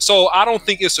 weeks. So I don't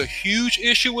think it's a huge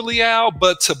issue with La'el,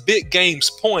 but to Big Game's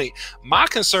point, my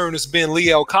concern has been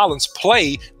La'el Collins'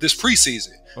 play this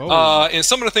preseason. And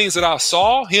some of the things that I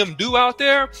saw him do out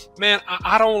there, man,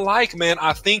 I don't like, man.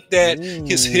 I think that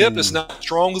his hip is not as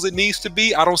strong as it needs to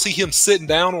be. I don't see him sitting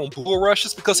down on bull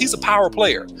rushes because he's a power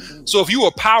player. So if you're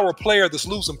a power player that's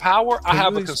losing power, I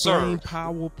have a concern.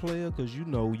 Power player, because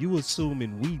you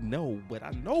assuming we know, but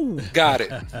I know. Got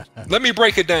it. Let me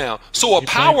break it down. So a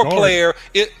power player,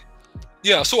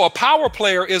 so a power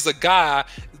player is a guy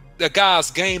a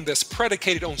guy's game that's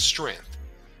predicated on strength,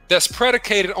 that's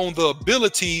predicated on the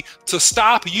ability to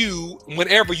stop you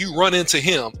whenever you run into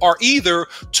him, or either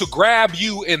to grab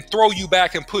you and throw you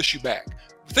back and push you back.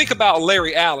 Think about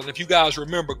Larry Allen, if you guys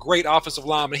remember, great offensive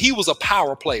lineman. He was a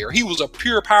power player. He was a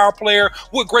pure power player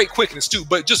with great quickness too,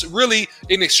 but just really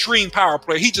an extreme power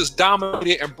player. He just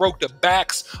dominated and broke the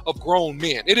backs of grown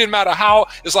men. It didn't matter how.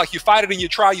 It's like you fight it and you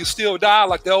try, you still die,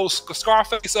 like the old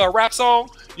Scarface rap song.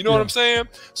 You know what I'm saying?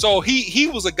 So he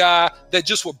was a guy that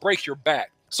just would break your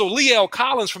back. So Leal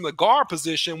Collins from the guard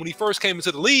position, when he first came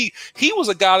into the league, he was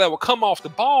a guy that would come off the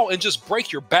ball and just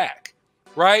break your back,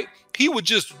 right? He would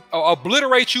just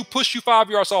obliterate you, push you 5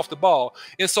 yards off the ball.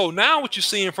 And so now what you're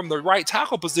seeing from the right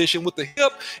tackle position with the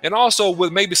hip and also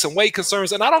with maybe some weight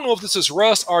concerns, and I don't know if this is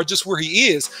rust or just where he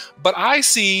is, but I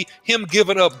see him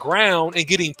giving up ground and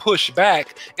getting pushed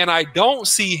back, and I don't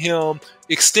see him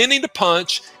extending the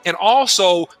punch and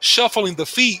also shuffling the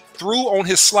feet through on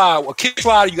his slide. A kick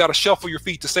slide, you got to shuffle your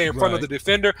feet to stay in front of the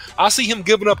defender. I see him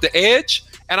giving up the edge,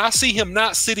 and I see him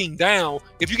not sitting down.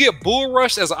 If you get bull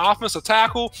rushed as an offensive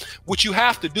tackle, what you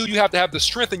have to do, you have to have the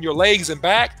strength in your legs and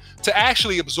back to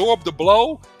actually absorb the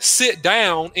blow, sit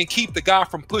down, and keep the guy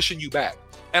from pushing you back.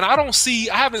 And I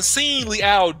haven't seen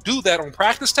Leal do that on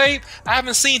practice tape. I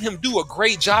haven't seen him do a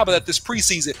great job of that this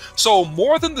preseason. So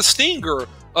more than the stinger,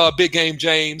 Big Game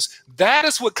James, that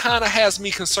is what kind of has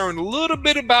me concerned a little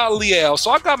bit about Leal.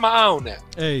 So I got my eye on that.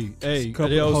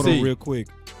 Hold on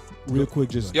real quick,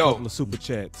 just a couple of super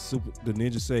chats. The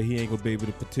Ninja said he ain't gonna be able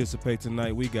to participate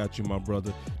tonight. We got you, my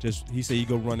brother. He said he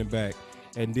go running back.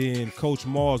 And then Coach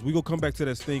Mars, we gonna come back to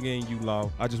that Sting and you,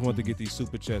 Law. I just wanted to get these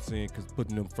super chats in because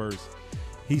putting them first.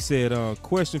 He said,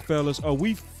 question, fellas, are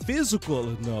we physical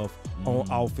enough on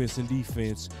offense and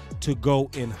defense to go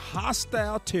in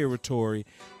hostile territory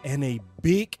and a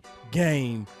big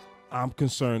game? I'm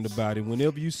concerned about it.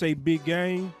 Whenever you say big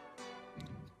game,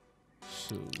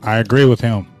 I agree with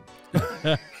him.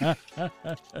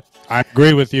 I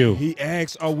agree with you. He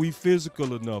asks, are we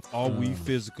physical enough? Are we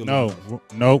physical enough?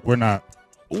 No, we're not.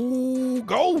 Ooh,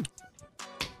 go.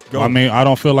 I mean, I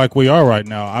don't feel like we are right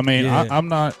now. I mean, I'm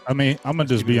not. I mean, I'm going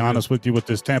to just be honest with you with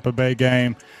this Tampa Bay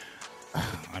game.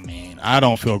 I mean, I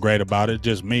don't feel great about it.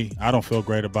 Just me. I don't feel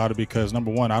great about it because, number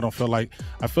one, I feel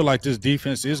like this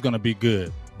defense is going to be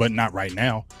good, but not right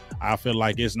now. I feel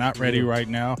like it's not ready right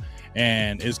now,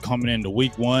 and it's coming into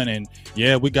week one. And,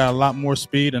 yeah, we got a lot more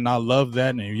speed, and I love that.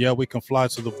 And, yeah, we can fly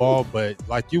to the ball. But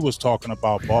like you was talking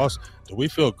about, boss, do we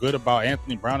feel good about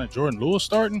Anthony Brown and Jordan Lewis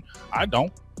starting? I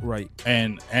don't. Right.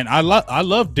 And I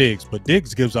love Diggs, but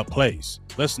Diggs gives up plays.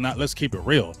 Let's keep it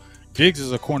real. Diggs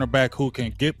is a cornerback who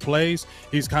can get plays.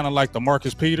 He's kind of like the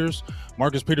Marcus Peters.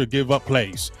 Marcus Peters give up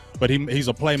plays, but he's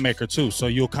a playmaker too. So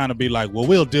you'll kind of be like, well,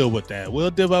 we'll deal with that.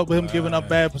 We'll deal with him giving up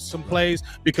some plays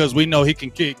because we know he can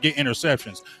get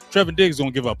interceptions. Trevor Diggs gonna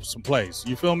give up some plays.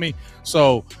 You feel me?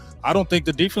 So I don't think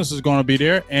the defense is going to be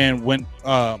there. And when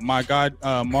my guy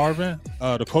Marvin,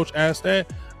 the coach, asked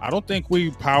that, I don't think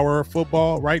we power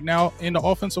football right now in the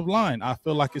offensive line. I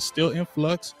feel like it's still in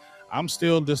flux. I'm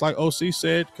still, just like OC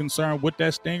said, concerned with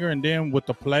that stinger. And then with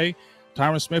the play,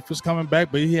 Tyron Smith is coming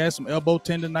back, but he has some elbow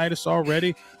tendonitis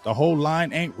already. The whole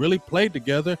line ain't really played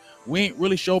together. We ain't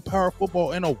really showed power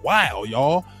football in a while,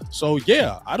 y'all. So,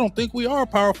 yeah, I don't think we are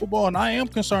power football, and I am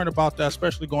concerned about that,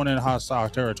 especially going into hostile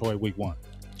territory week one.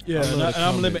 Yeah,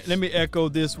 let me echo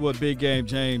this, what Big Game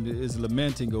James is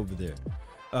lamenting over there.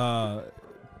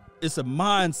 It's a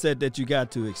mindset that you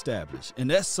got to establish, and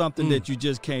that's something that you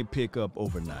just can't pick up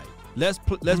overnight. Let's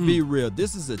be real.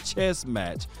 This is a chess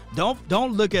match.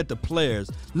 Don't look at the players.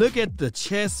 Look at the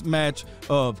chess match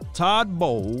of Todd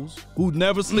Bowles, who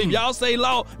never sleep. Y'all say,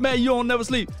 "Law, man, you don't never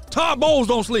sleep." Todd Bowles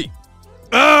don't sleep.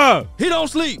 He don't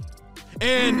sleep.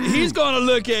 And he's going to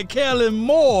look at Kellen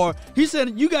Moore. He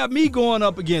said, you got me going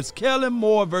up against Kellen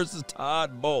Moore versus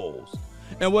Todd Bowles.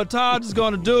 And what Todd is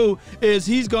going to do is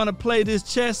he's going to play this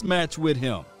chess match with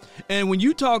him. And when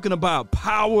you're talking about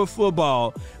power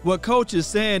football, what Coach is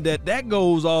saying, that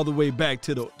goes all the way back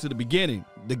to the beginning.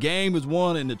 The game is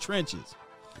won in the trenches.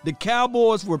 The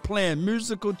Cowboys were playing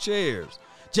musical chairs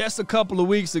just a couple of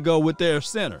weeks ago with their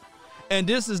center. And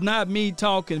this is not me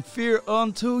talking fear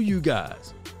unto you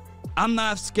guys. I'm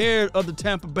not scared of the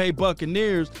Tampa Bay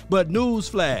Buccaneers, but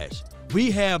newsflash,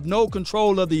 we have no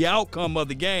control of the outcome of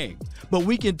the game. But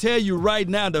we can tell you right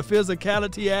now, the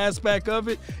physicality aspect of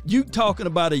it, you talking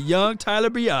about a young Tyler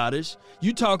Biadasz,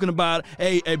 you talking about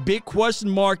a big question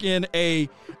mark in a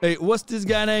what's this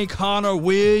guy named, Connor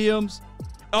Williams?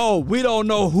 Oh, we don't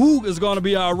know who is going to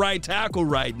be our right tackle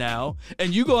right now.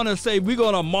 And you're going to say we're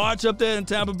going to march up there in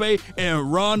Tampa Bay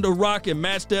and run the rock and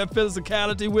match their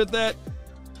physicality with that?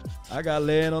 I got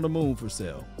land on the moon for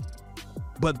sale.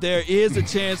 But there is a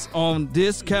chance on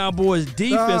this Cowboys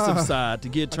defensive side to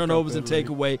get turnovers and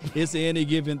takeaway. It's any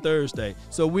given Thursday.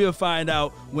 So we'll find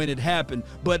out when it happened.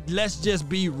 But let's just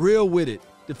be real with it.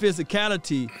 The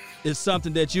physicality is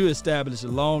something that you established a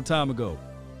long time ago.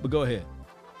 But go ahead.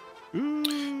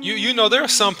 You know,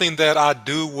 there's something that I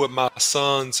do with my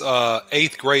son's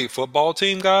 8th grade football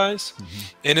team, guys.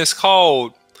 And it's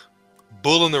called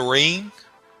Bull in the Ring.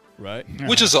 Right.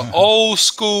 Which is an old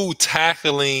school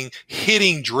tackling,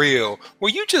 hitting drill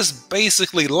where you just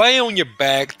basically lay on your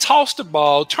back, toss the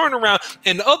ball, turn around,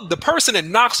 and the person that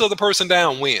knocks the other person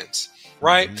down wins.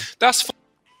 Right? That's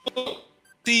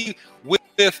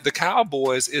with the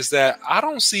Cowboys is that I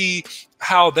don't see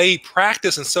how they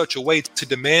practice in such a way to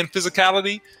demand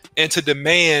physicality and to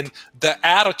demand the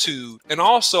attitude and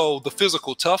also the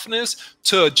physical toughness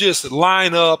to just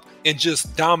line up and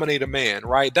just dominate a man,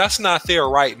 right? That's not there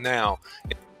right now.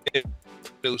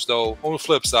 Though, on the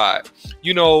flip side,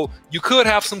 you know, you could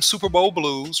have some Super Bowl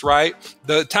blues, right?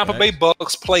 The Tampa Bay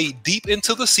Bucks play deep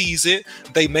into the season.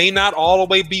 They may not all the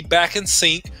way be back in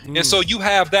sync. And so you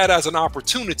have that as an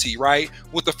opportunity, right?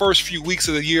 With the first few weeks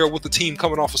of the year with the team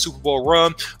coming off a Super Bowl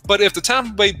run. But if the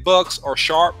Tampa Bay Bucks are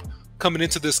sharp coming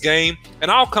into this game,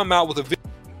 and I'll come out with a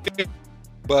video,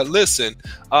 but listen,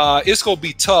 it's going to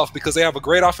be tough because they have a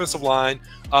great offensive line.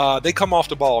 They come off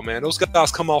the ball, man. Those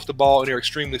guys come off the ball, and they're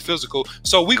extremely physical.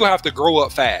 So we're going to have to grow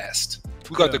up fast.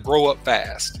 We're going to have to grow up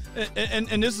fast.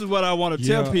 And this is what I want to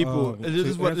tell people. This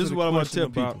is what I want to tell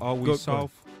people. Are we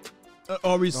soft?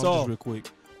 Are we soft? Just real quick.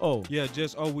 Oh. Yeah,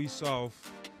 just are we soft?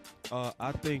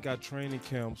 I think our training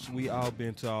camps, we all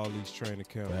been to all these training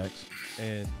camps,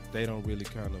 and they don't really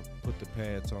kind of put the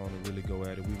pads on and really go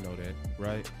at it. We know that,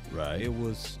 right? Right.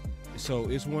 So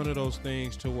it's one of those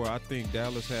things to where I think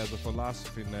Dallas has a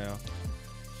philosophy now,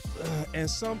 and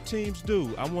some teams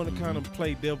do. I want to kind of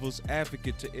play devil's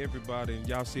advocate to everybody, and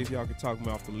y'all see if y'all can talk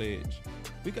me off the ledge.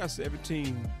 We got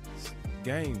 17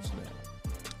 games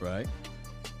now. Right.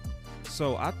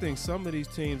 So I think some of these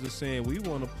teams are saying we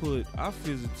want to put our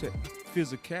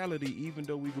physicality, even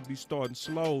though we would be starting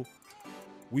slow,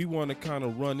 we want to kind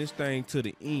of run this thing to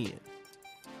the end.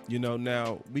 You know,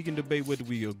 now we can debate whether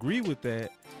we agree with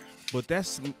that, but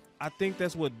I think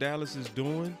that's what Dallas is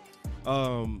doing.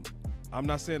 I'm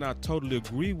not saying I totally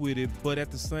agree with it, but at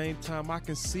the same time, I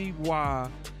can see why,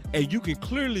 and you can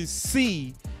clearly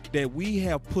see that we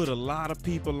have put a lot of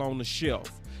people on the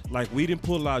shelf. Like we didn't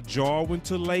pull our Jarwin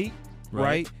till late.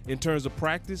 Right? In terms of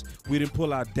practice, we didn't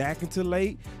pull our Dak until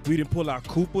late. We didn't pull our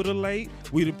Cooper till late.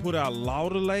 We didn't put our Law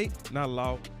till late. Not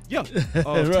Law. Yeah.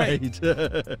 Right.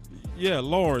 Yeah,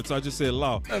 Lawrence. I just said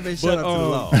Law. I mean, shout out to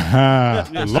Law.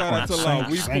 Yeah, shout out to Law.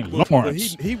 But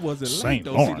he wasn't late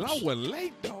though. See, Law wasn't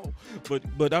late though.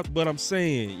 But I'm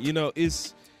saying, you know,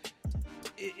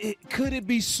 could it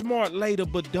be smart later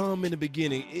but dumb in the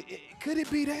beginning? Could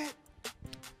it be that?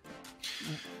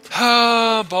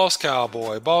 Boss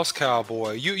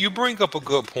Cowboy. You bring up a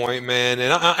good point, man,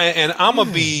 and I'm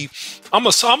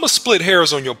gonna split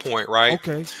hairs on your point, right?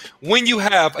 Okay. When you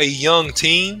have a young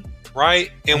team,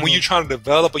 right, and when you're trying to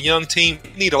develop a young team,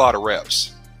 you need a lot of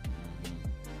reps,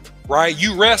 right?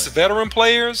 You rest veteran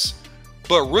players,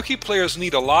 but rookie players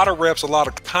need a lot of reps, a lot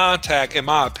of contact, in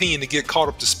my opinion, to get caught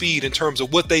up to speed in terms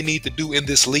of what they need to do in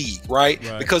this league, right?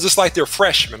 Because it's like they're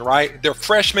freshmen, right? They're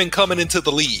freshmen coming into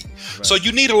the league. Right. So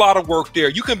you need a lot of work there.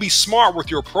 You can be smart with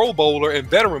your Pro Bowler and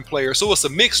veteran players, so it's a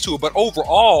mix to it. But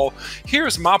overall,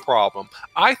 here's my problem.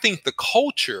 I think the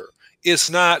culture is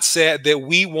not said that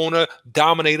we want to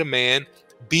dominate a man,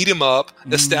 beat him up,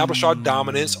 establish our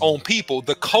dominance on people.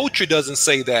 The culture doesn't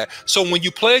say that. So when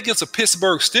you play against the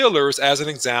Pittsburgh Steelers, as an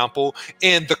example,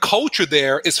 and the culture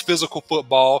there is physical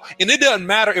football, and it doesn't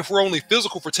matter if we're only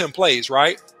physical for 10 plays,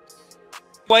 right?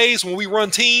 Plays, when we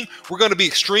run team, we're going to be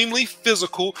extremely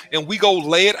physical, and we go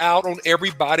lay it out on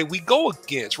everybody we go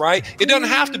against, right? It doesn't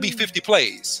have to be 50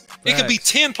 plays. It could be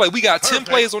 10 plays. We got 10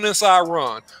 plays on inside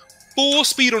run. Full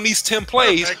speed on these 10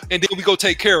 plays, and then we go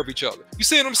take care of each other. You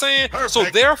see what I'm saying? So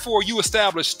therefore, you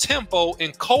establish tempo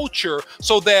and culture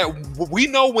so that we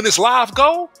know when it's live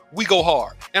go, we go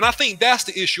hard. And I think that's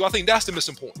the issue. I think that's the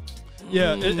missing point.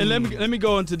 Yeah, and let me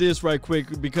go into this right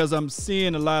quick, because I'm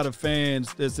seeing a lot of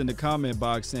fans that's in the comment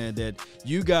box saying that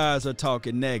you guys are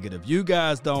talking negative. You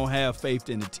guys don't have faith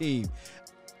in the team.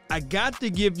 I got to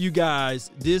give you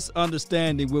guys this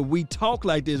understanding. When we talk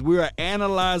like this, we are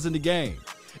analyzing the game.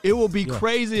 It will be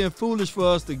crazy and foolish for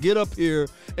us to get up here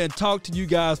and talk to you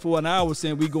guys for an hour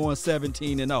saying we're going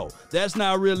 17-0. That's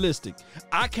not realistic.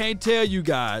 I can't tell you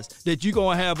guys that you're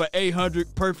going to have an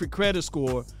 800 perfect credit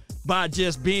score by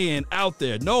just being out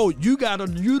there. No, you got to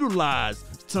utilize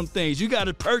get some things. You got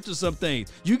to purchase some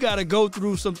things. You got to go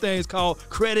through some things called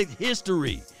credit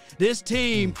history. This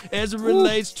team, as it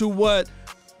relates to what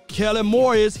Kellen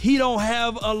Moore is, he don't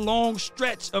have a long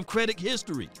stretch of credit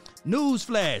history.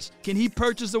 Newsflash, can he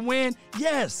purchase a win?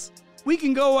 Yes. We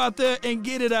can go out there and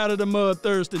get it out of the mud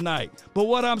Thursday night. But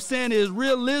what I'm saying is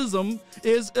realism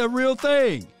is a real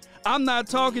thing. I'm not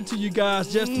talking to you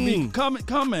guys just to be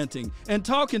commenting and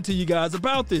talking to you guys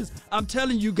about this. I'm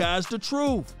telling you guys the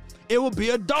truth. It will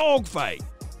be a dogfight.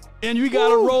 And you got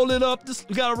to roll it up.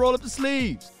 You got to roll up the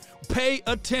sleeves. Pay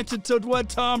attention to what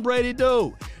Tom Brady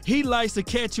do. He likes to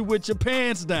catch you with your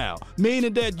pants down,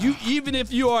 meaning that you, even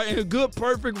if you are in a good,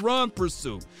 perfect run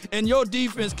pursuit and your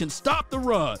defense can stop the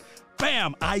run,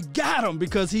 bam, I got him,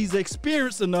 because he's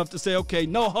experienced enough to say, okay,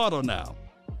 no huddle now.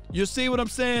 You see what I'm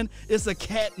saying? It's a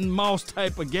cat and mouse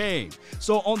type of game.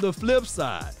 So on the flip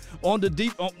side,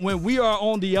 when we are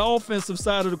on the offensive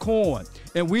side of the coin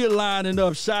and we're lining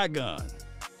up shotgun,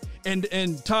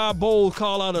 and Todd Bowles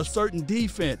call out a certain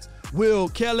defense, will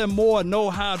Kellen Moore know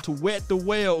how to wet the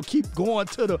well, keep going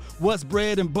to the what's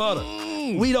bread and butter?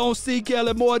 We don't see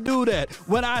Kellen Moore do that.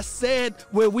 When I said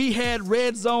where we had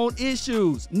red zone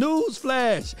issues,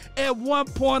 newsflash, at one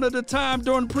point of the time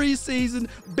during preseason,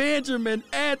 Benjamin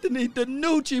Anthony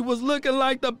DiNucci was looking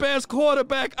like the best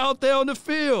quarterback out there on the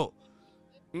field.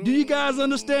 Do you guys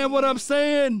understand what I'm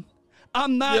saying?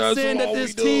 I'm not saying that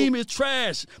this team is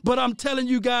trash, but I'm telling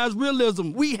you guys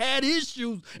realism. We had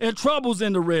issues and troubles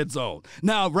in the red zone.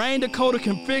 Now, Rain Dakota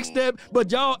can fix that,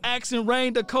 but y'all asking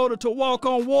Rain Dakota to walk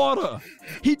on water.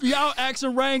 Y'all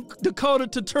asking Rain Dakota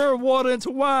to turn water into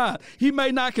wine. He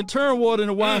may not can turn water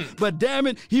into wine, but damn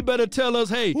it, he better tell us,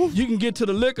 hey, you can get to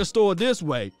the liquor store this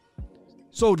way.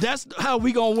 So that's how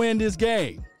we gonna win this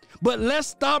game. But let's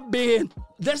stop being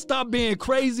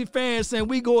crazy fans saying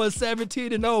we go at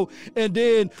 17-0, and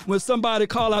then when somebody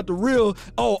call out the real,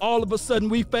 all of a sudden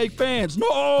we fake fans.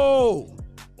 No.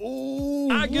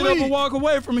 I get up and walk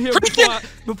away from here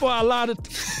before I allow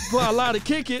to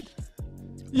kick it.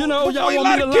 You know, y'all want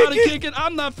me to allow to kick it?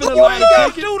 I'm not finna allow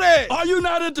to kick it. Are you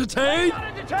not entertained?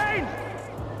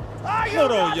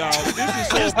 Hold on, y'all.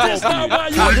 This is not why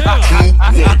you're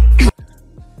here.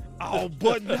 Oh,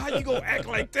 but how you gonna act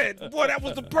like that? Boy, that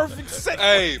was the perfect set.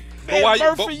 Hey, man,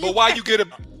 but why you get a?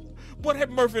 What had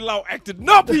Murphy Law acted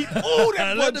nuppy? Oh,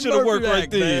 that button should have worked right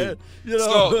there. You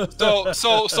know?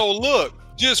 So look,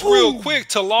 just real quick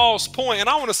to Law's point, and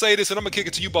I want to say this, and I'm gonna kick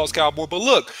it to you, Boss Cowboy. But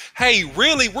look, hey,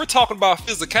 really, we're talking about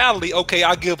physicality. Okay,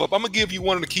 I give up. I'm gonna give you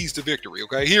one of the keys to victory.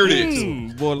 Okay, here it is.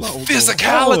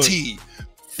 Physicality.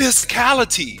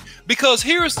 Because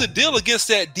here's the deal against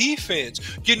that defense.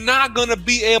 You're not going to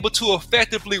be able to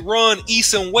effectively run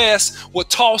east and west with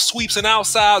toss sweeps and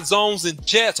outside zones and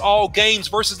jets all games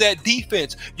versus that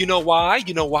defense. You know why?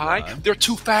 They're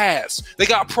too fast. They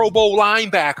got Pro Bowl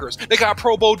linebackers. They got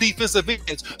Pro Bowl defensive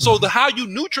ends. So how you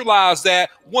neutralize that,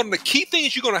 one of the key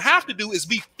things you're going to have to do is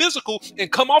be physical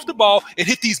and come off the ball and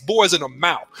hit these boys in the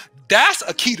mouth. That's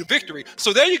a key to victory.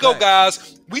 So there you go,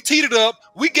 guys. We teed it up.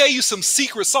 We gave you some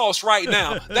secret sauce right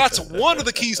now. That's one of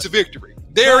the keys to victory.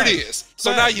 There it is.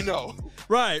 So now you know.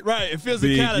 Right. And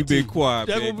physicality. You been quiet,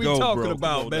 That's man. what we talking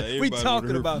about, man. We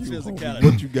talking about physicality.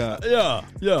 What you got?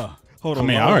 Yeah. Hold on. I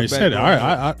mean, I already said it.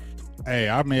 I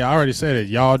already said it.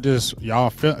 Y'all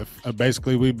feel,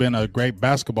 basically, we've been a great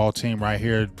basketball team right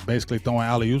here, basically throwing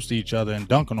alley-oops to each other and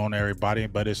dunking on everybody,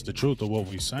 but it's the truth of what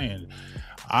we're saying.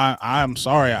 I'm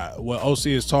sorry. What OC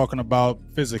is talking about,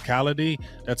 physicality,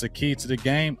 that's a key to the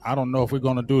game. I don't know if we're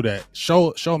going to do that.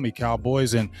 Show me,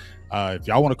 Cowboys. And if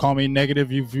y'all want to call me negative,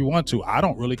 if you want to, I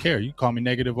don't really care. You can call me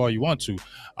negative all you want to.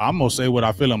 I'm going to say what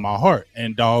I feel in my heart.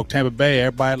 And, dog, Tampa Bay,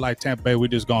 everybody like Tampa Bay. We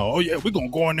just going, oh, yeah, we're going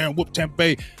to go in there and whoop Tampa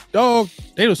Bay. Dog,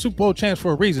 they the Super Bowl champs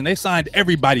for a reason. They signed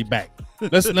everybody back.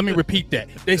 Let me repeat that.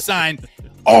 They signed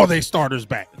all their starters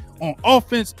back on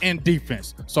offense and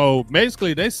defense. So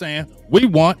basically they're saying we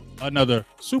want another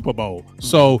Super Bowl.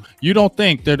 So you don't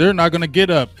think that they're not going to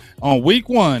get up on week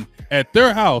 1 at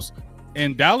their house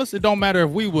in Dallas? It don't matter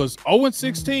if we was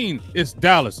 0-16, it's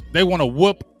Dallas. They want to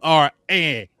whoop our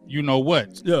ass. You know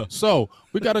what? Yeah. So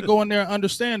we got to go in there and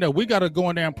understand that we got to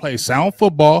go in there and play sound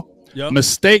football,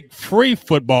 mistake-free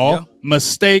football,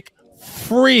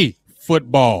 mistake-free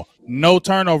football. No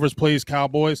turnovers, please,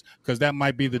 Cowboys, because that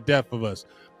might be the death of us.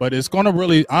 But it's going to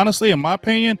really, honestly, in my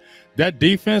opinion, that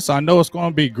defense, I know it's going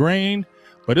to be green,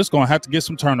 but it's going to have to get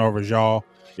some turnovers, y'all.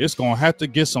 It's going to have to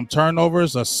get some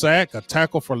turnovers, a sack, a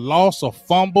tackle for loss, a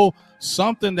fumble,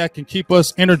 something that can keep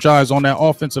us energized on that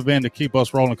offensive end to keep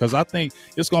us rolling, because I think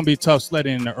it's going to be tough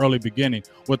sledding in the early beginning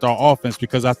with our offense,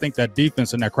 because I think that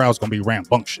defense and that crowd is going to be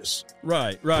rambunctious.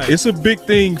 Right. It's a big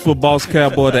thing for Boss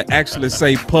Cowboy to actually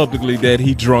say publicly that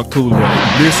he drunk Kool-Aid.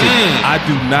 Listen, I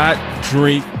do not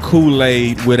drink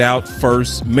Kool-Aid without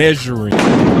first measuring.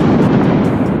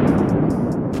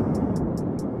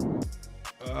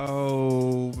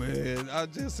 Oh, man, I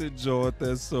just enjoyed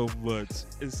that so much.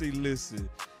 And see, listen,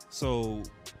 so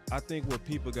I think what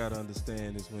people got to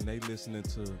understand is when they listening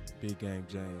to Big Game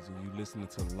James and you listening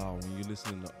to Law, when you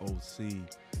listening to OC,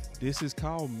 this is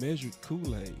called measured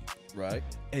Kool-Aid. Right.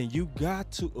 And you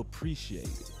got to appreciate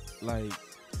it. Like,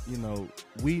 you know,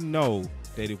 we know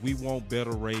that if we want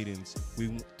better ratings, we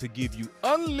want to give you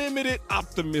unlimited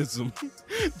optimism.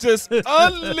 Just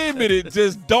unlimited.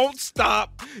 Just don't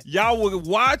stop. Y'all will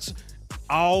watch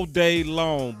all day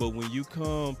long, but when you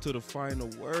come to the final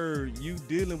word, you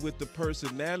dealing with the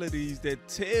personalities that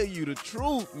tell you the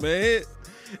truth, man.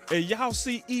 And y'all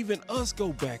see even us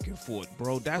go back and forth,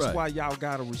 bro. That's right. Why y'all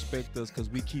gotta respect us, because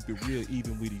we keep it real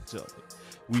even with each other.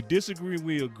 We disagree,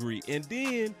 we agree. And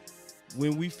then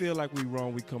when we feel like we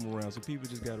wrong, we come around. So people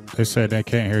just gotta respect. They said they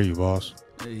can't hear you, boss.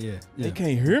 Yeah. They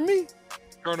can't hear me?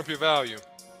 Turn up your volume.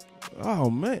 Oh,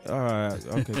 man. All right.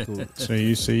 Okay, cool. So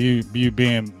you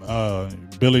being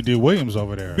Billy D. Williams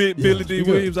over there. Billy D.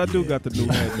 Williams, I do got the new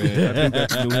hat, man. I do got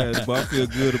the new hat, but I feel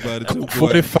good about it too.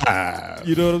 45.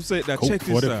 You know what I'm saying? Now, Coke check this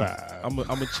 45. out. I'm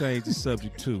going to change the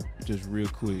subject too, just real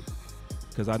quick,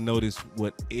 because I noticed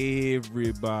what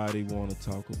everybody want to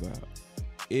talk about.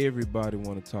 Everybody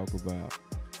want to talk about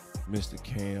Mr.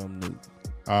 Cam Newton.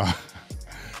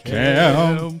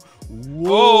 Cam.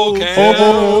 Whoa, Cam.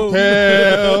 Oh,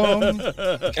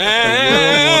 Cam.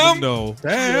 Cam. No.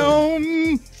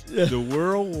 Cam. The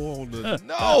world want to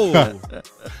know.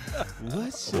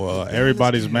 What's Well,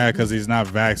 everybody's mad because he's not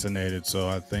vaccinated, so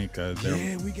I think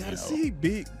yeah, we got to see.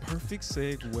 Big, perfect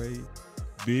segue.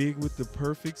 Big with the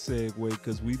perfect segue,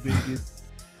 because we've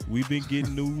been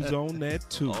getting news on that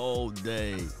too. All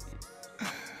day.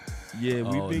 Yeah,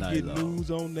 we've All been night getting long.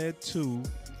 news on that too.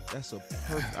 That's a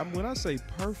perfect. When I say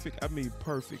perfect, I mean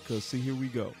perfect. Cause see, here we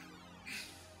go.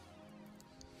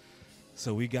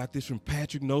 So we got this from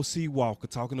Patrick No C Walker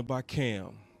talking about Cam.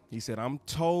 He said, "I'm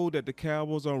told that the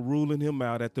Cowboys are ruling him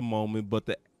out at the moment, but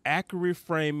the accurate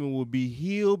framing will be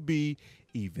he'll be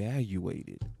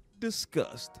evaluated,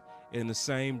 discussed in the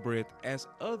same breath as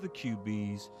other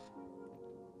QBs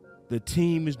the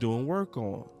team is doing work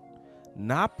on,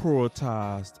 not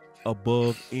prioritized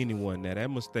above anyone." Now that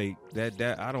mistake, that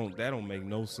don't make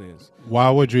no sense. Why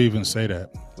would you even say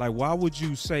that? Like, why would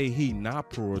you say he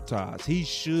not prioritized? He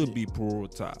should be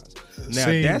prioritized. Now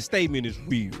See, that statement is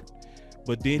weird.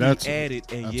 But then That's he added,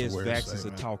 and that's a yes, weird Vax is a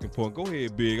statement. talking point. Go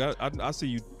ahead, Big. I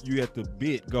see you at the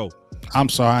bit. Go. I'm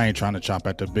sorry, I ain't trying to chop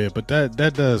at the bit, but that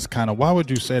does kind of. Why would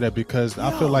you say that? Because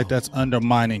I feel like that's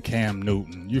undermining Cam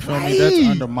Newton. You feel me? That's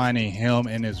undermining him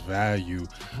and his value.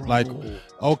 Like,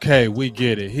 okay, we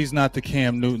get it. He's not the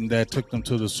Cam Newton that took them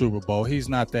to the Super Bowl. He's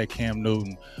not that Cam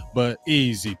Newton. But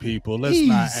easy, people. Let's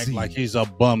not act like he's a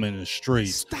bum in the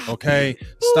streets. Okay?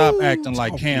 Stop acting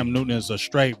like Cam Newton is a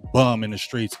straight bum in the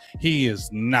streets. He is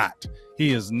not.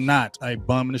 He is not a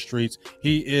bum in the streets.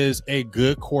 He is a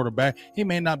good quarterback. He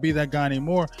may not be that guy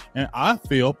anymore. And I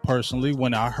feel personally,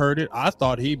 when I heard it, I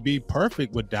thought he'd be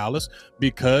perfect with Dallas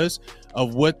because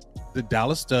of what the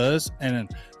Dallas does.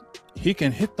 And he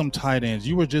can hit them tight ends.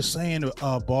 You were just saying,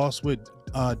 boss, with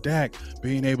Dak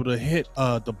being able to hit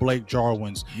the Blake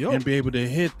Jarwins and be able to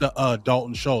hit the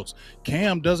Dalton Schultz.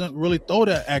 Cam doesn't really throw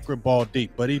that accurate ball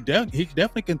deep, but he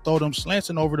definitely can throw them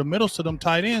slanting over the middle to them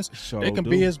tight ends. They can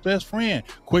be his best friend.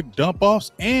 Quick dump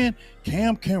offs, and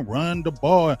Cam can run the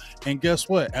ball. And guess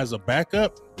what? As a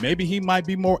backup, maybe he might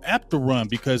be more apt to run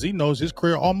because he knows his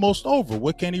career almost over.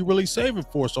 What can he really save it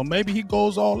for? So maybe he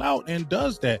goes all out and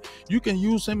does that. You can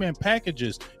use him in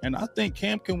packages, and I think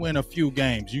Cam can win a few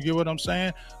games. You get what I'm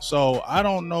saying? So I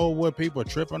don't know what people are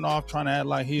tripping off, trying to act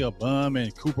like he a bum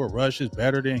and Cooper Rush is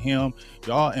better than him.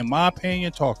 Y'all, in my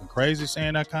opinion, talking crazy,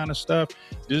 saying that kind of stuff.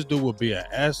 This dude would be an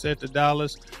asset to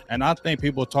Dallas, and I think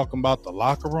people are talking about the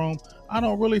locker room. I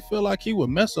don't really feel like he would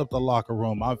mess up the locker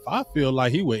room. I feel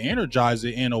like he would energize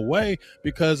it in a way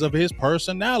because of his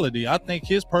personality. I think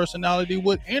his personality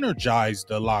would energize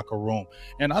the locker room,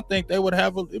 and I think they would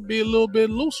it'd be a little bit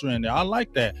looser in there. I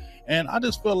like that. And I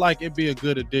just feel like it'd be a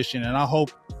good addition. And I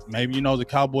hope maybe, the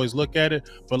Cowboys look at it.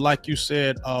 But like you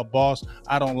said, boss,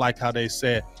 I don't like how they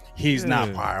said he's not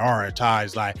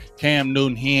prioritized. Like Cam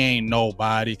Newton, he ain't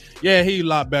nobody. Yeah, he a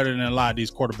lot better than a lot of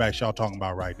these quarterbacks y'all talking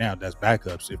about right now. That's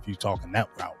backups if you talking that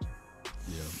route.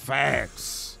 Yeah.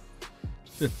 Facts.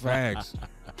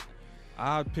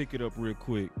 I'll pick it up real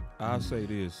quick. I'll say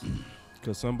this,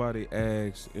 because somebody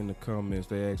asked in the comments,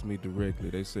 they asked me directly,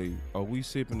 they say, are we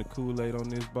sipping the Kool-Aid on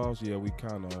this, boss? Yeah, we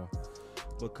kind of are.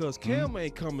 Because Cam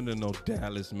ain't coming to no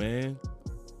Dallas, man.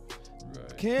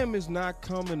 Right. Cam is not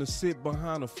coming to sit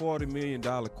behind a $40 million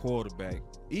quarterback,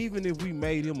 even if we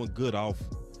made him a good offer.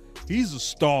 He's a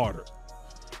starter.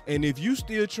 And if you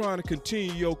still trying to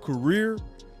continue your career,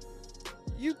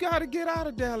 you got to get out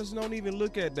of Dallas and don't even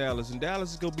look at Dallas. And Dallas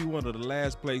is going to be one of the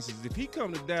last places. If he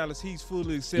come to Dallas, he's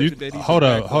fully accepted that he's Hold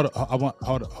up.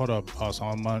 Also,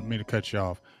 I want me to cut you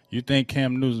off. You think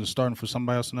Cam Newton is starting for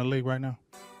somebody else in the league right now?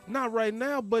 Not right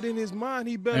now, but in his mind,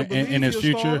 he better believe in his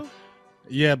future. Starter.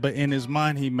 Yeah, but in his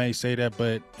mind, he may say that,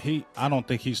 but I don't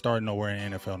think he's starting nowhere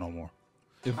in the NFL no more.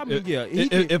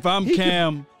 If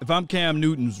I'm Cam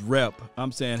Newton's rep,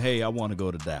 I'm saying, hey, I want to go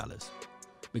to Dallas.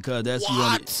 Because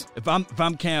that's if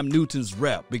I'm Cam Newton's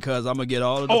rep, because I'm gonna get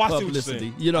all of the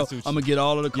publicity, I'm gonna get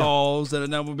all of the calls, and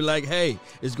then I'm gonna be like, hey,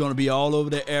 it's gonna be all over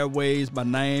the airways, my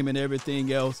name and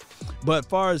everything else. But as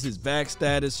far as his vac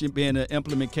status being an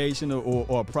implementation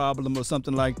or a problem or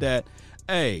something like that,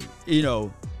 hey,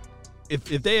 if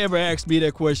they ever ask me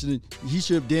that question, he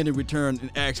should then in return and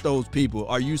ask those people,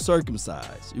 are you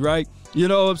circumcised, right? You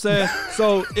know what I'm saying?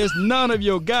 So it's none of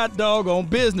your god doggone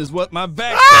business what my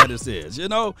vac status is,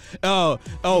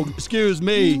 excuse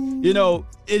me,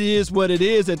 it is what it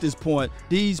is at this point.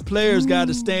 These players got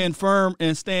to stand firm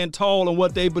and stand tall on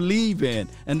what they believe in,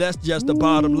 and that's just the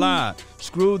bottom line.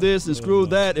 Screw this and screw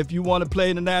that. If you want to play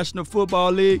in the National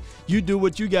Football League, you do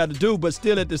what you got to do, but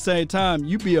still at the same time,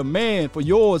 you be a man for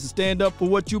yours and stand up for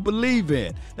what you believe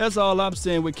in. That's all I'm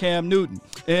saying with Cam Newton.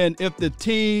 And if the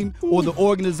team or the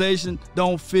organization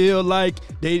don't feel like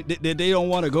they don't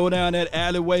want to go down that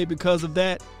alleyway because of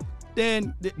that,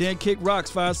 then kick rocks,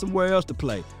 find somewhere else to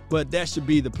play. But that should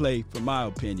be the play, from my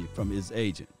opinion, from his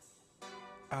agent.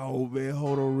 Oh, man,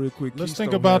 hold on real quick. Let's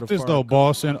think about this, though,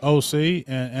 boss, and OC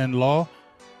and Law.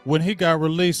 When he got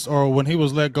released or when he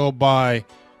was let go by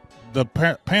the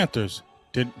Panthers,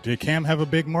 did Cam have a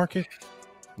big market?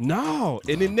 No,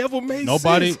 and it never made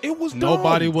sense. It was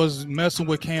nobody was messing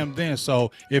with Cam then.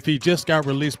 So if he just got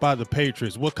released by the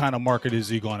Patriots, what kind of market is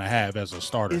he going to have as a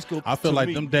starter? I feel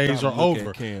like them days are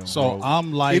over. Cam, so bro.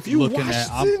 I'm like looking at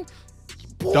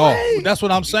dog. That's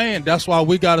what I'm saying. That's why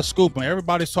we got to scoop him.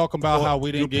 Everybody's talking about how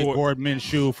we didn't get Gordon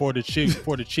Minshew for the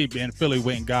cheap, and Philly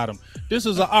went and got him. This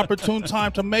is an opportune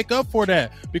time to make up for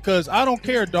that, because I don't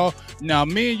care, dog. Now,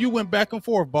 me and you went back and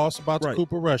forth, boss, about the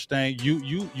Cooper Rush thing.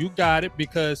 You got it,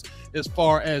 because as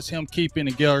far as him keeping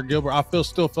and Gilbert, I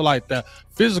still feel like the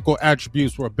physical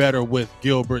attributes were better with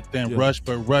Gilbert than Rush,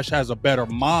 but Rush has a better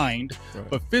mind. Right.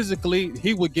 But physically,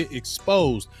 he would get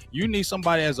exposed. You need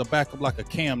somebody as a backup like a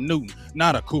Cam Newton,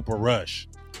 not a Cooper Rush.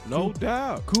 No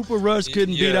doubt. Cooper Rush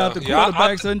couldn't beat out the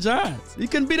quarterbacks and Giants. He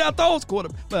couldn't beat out those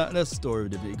quarterbacks. Well, that's the story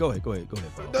of the day. Go ahead.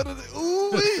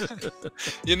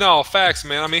 Facts,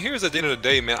 man. I mean, here's at the end of the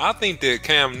day, man. I think that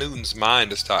Cam Newton's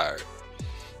mind is tired.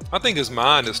 I think his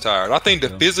mind is tired. I think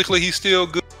that physically he's still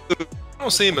good. I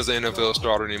don't see him as an NFL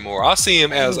starter anymore. I see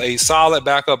him as a solid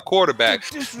backup quarterback.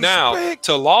 Now,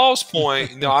 to Law's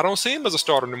point, no, I don't see him as a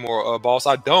starter anymore, boss.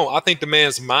 I don't. I think the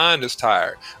man's mind is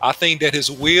tired. I think that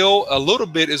his will a little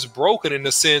bit is broken in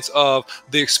the sense of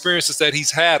the experiences that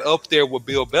he's had up there with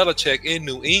Bill Belichick in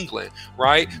New England,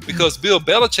 right? Because Bill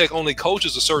Belichick only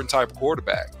coaches a certain type of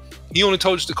quarterback. He only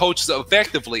coaches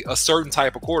effectively a certain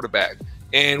type of quarterback.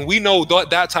 And we know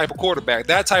that type of quarterback.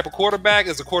 That type of quarterback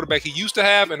is the quarterback he used to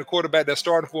have and the quarterback that's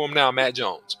starting for him now, Matt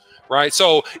Jones. Right?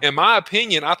 So, in my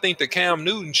opinion, I think that Cam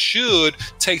Newton should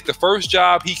take the first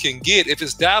job he can get. If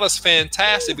it's Dallas,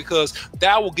 fantastic, because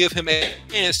that will give him a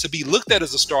chance to be looked at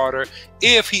as a starter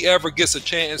if he ever gets a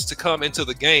chance to come into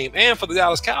the game. And for the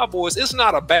Dallas Cowboys, it's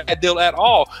not a bad deal at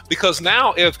all, because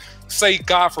now if, say,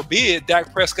 God forbid,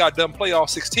 Dak Prescott doesn't play all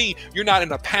 16, you're not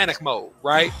in a panic mode,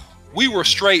 right? We were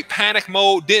straight panic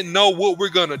mode, didn't know what we're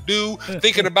going to do,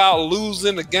 thinking about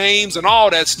losing the games and all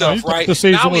that stuff, right? The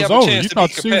season was over. You thought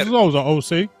the season was over,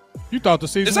 OC. You thought the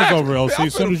season was over, OC.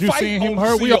 As soon as you seen him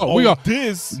hurt, we are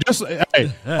this.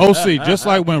 OC, just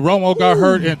like when Romo got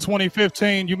hurt in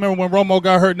 2015. You remember when Romo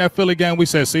got hurt in that Philly game? We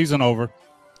said season over.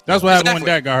 That's what happened when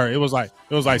Dak got hurt. It was like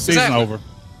season over.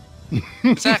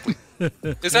 Exactly.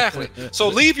 So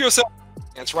leave yourself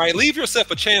right? Leave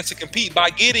yourself a chance to compete by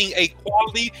getting a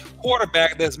quality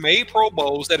quarterback that's made Pro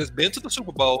Bowls, that has been to the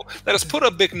Super Bowl, that has put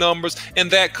up big numbers, and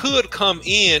that could come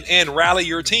in and rally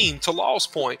your team to Law's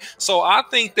point. So I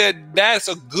think that that's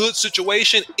a good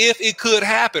situation if it could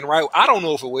happen, right? I don't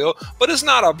know if it will, but it's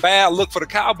not a bad look for the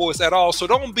Cowboys at all. So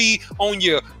don't be on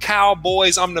your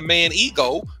Cowboys, I'm the man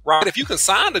ego, right? If you can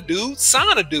sign a dude,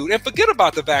 and forget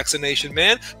about the vaccination,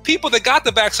 man. People that got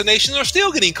the vaccination are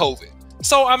still getting COVID.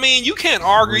 So, I mean, you can't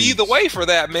argue either way for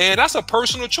that, man. That's a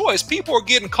personal choice. People are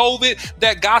getting COVID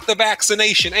that got the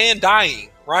vaccination and dying,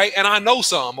 right? And I know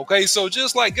some, okay? So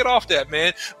just like get off that,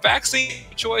 man. Vaccine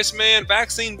choice, man.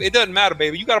 Vaccine, it doesn't matter,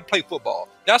 baby. You got to play football.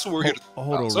 That's what we're here to talk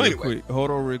about. Hold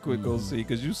on real quick, OC,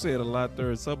 because you said a lot there,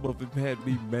 and some of it had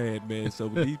me mad, man. So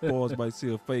these boys might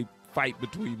see a fake fight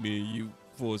between me and you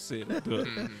for a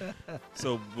second.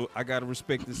 So I got to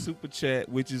respect the super chat,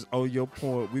 which is on your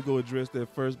point. We're going to address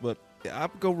that first, but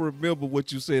I'm going to remember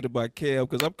what you said about Cam,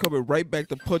 because I'm coming right back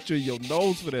to punch you in your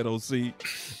nose for that, OC.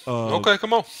 Okay,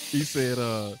 come on. He said,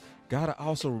 got to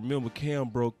also remember Cam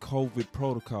broke COVID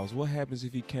protocols. What happens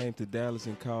if he came to Dallas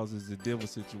and causes the Denver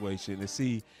situation? And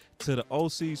see, to the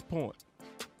OC's point,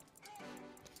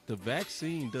 the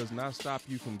vaccine does not stop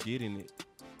you from getting it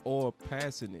or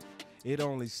passing it. It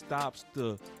only stops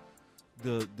the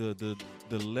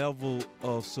level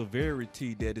of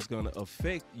severity that is going to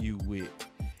affect you with.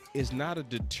 It's not a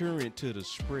deterrent to the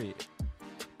spread.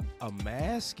 A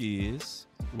mask is,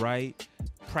 right?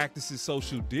 Practicing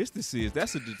social distance is,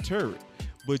 that's a deterrent.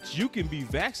 But you can be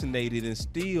vaccinated and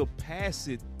still pass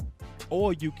it,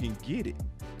 or you can get it.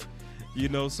 You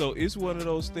know, so it's one of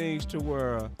those things to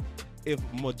where if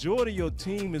majority of your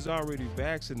team is already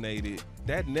vaccinated,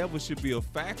 that never should be a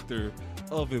factor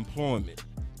of employment.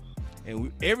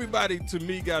 And everybody, to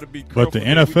me, got to be careful. But the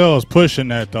NFL is pushing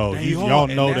that, though. Y'all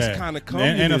know that. The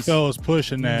NFL is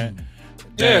pushing that.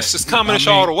 Yes, it's communist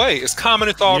all the way. It's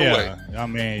communist all the way. I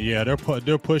mean, yeah,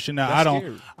 they're pushing that.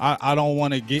 I don't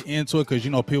want to get into it because,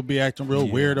 you know, people be acting real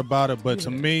weird about it. But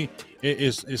to me,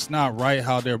 it's not right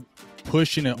how they're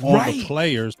pushing it on the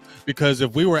players, because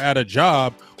if we were at a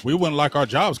job, we wouldn't like our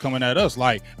jobs coming at us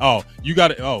like, oh, you got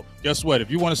to, oh, guess what? If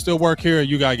you want to still work here,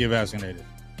 you got to get vaccinated.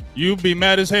 You'd be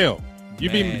mad as hell.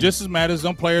 You'd be just as mad as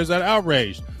some players that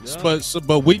outraged. Yeah.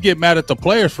 But we get mad at the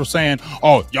players for saying,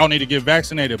 oh, y'all need to get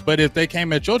vaccinated. But if they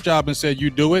came at your job and said you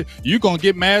do it, you're going to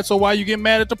get mad. So why you get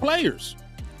mad at the players?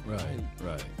 Right.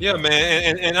 Yeah,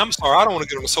 man. And I'm sorry, I don't want to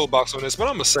get on the soapbox on this, but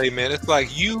I'm going to say, man, it's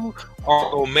like you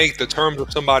are going to make the terms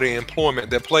of somebody in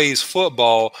employment that plays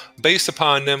football based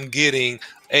upon them getting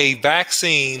a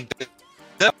vaccine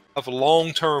of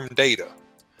long-term data.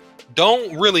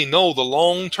 Don't really know the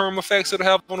long-term effects it'll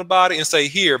have on the body and say,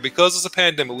 here, because it's a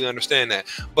pandemic, we understand that.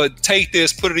 But take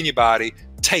this, put it in your body,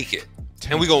 take it.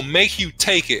 And we're going to make you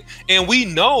take it. And we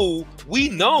know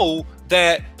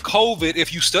that COVID,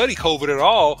 if you study COVID at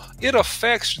all, it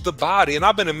affects the body. And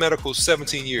I've been in medical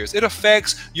 17 years. It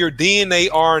affects your DNA,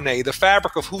 RNA, the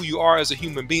fabric of who you are as a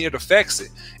human being. It affects it.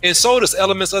 And so does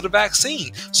elements of the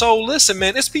vaccine. So listen,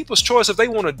 man, it's people's choice if they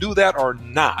want to do that or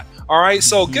not. All right.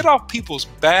 So get off people's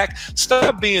back.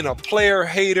 Stop being a player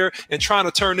hater and trying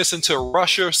to turn this into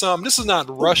Russia or something. This is not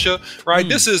Russia, right?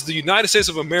 This is the United States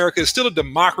of America. It's still a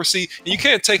democracy. And you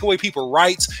can't take away people's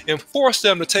rights and force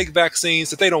them to take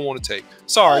vaccines that they don't want to take.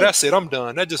 Sorry, that's it. I'm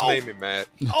done. That just made me mad.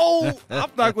 I'm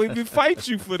not going to even fight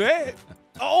you for that.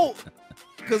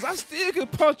 Because I still can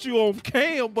punch you on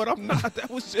Cam, but I'm not. That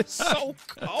was just so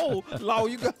cold. Law,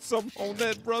 you got something on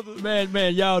that, brother?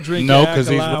 Man, y'all drink your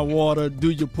alkaline water, do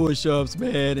your push-ups,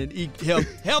 man, and eat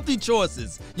healthy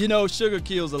choices. You know, sugar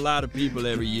kills a lot of people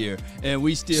every year, and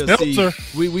we still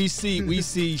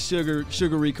see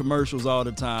sugary commercials all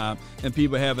the time, and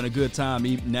people having a good time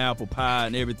eating apple pie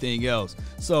and everything else.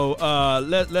 So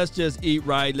let's just eat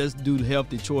right. Let's do the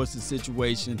healthy choices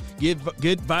situation.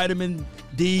 Get vitamin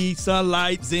D,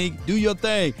 sunlight, zinc, do your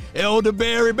thing.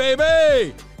 Elderberry,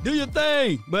 baby, do your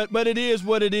thing. But it is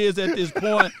what it is at this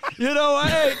point. You know,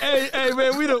 hey,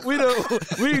 man, we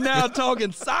now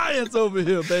talking science over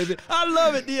here, baby. I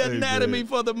love it, the anatomy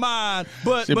for the mind.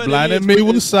 But blinded me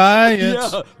with science.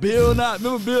 Yeah,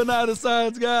 remember Bill Nye the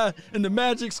Science Guy and the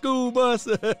Magic School Bus?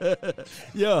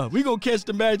 Yeah, we gonna catch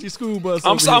the Magic School Bus.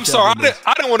 I'm sorry,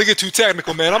 I didn't want to get too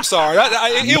technical, man. I'm sorry.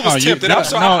 It was tempting. I'm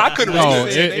sorry, I couldn't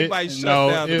really.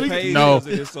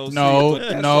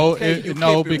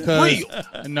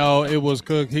 No, it was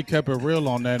good. He kept it real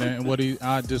on that, and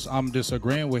I'm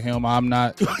disagreeing with him. I'm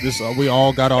not. We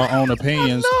all got our own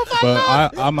opinions,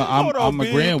 but I'm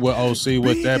agreeing with OC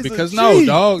with that because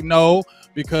no,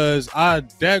 because I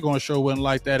daggone sure wouldn't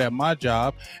like that at my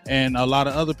job, and a lot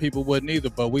of other people wouldn't either.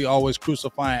 But we always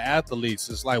crucifying athletes.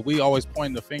 It's like we always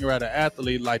pointing the finger at an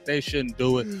athlete like they shouldn't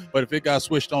do it. But if it got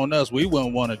switched on us, we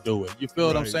wouldn't want to do it. You feel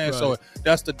what I'm saying? Right. So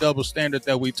that's the double standard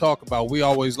that we talk about. We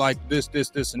always like this,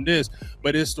 and this,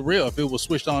 but it's the real. If it was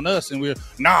switched on us and we're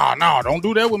nah, don't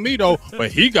do that with me though.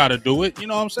 But he got to do it. You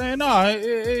know what I'm saying? Nah,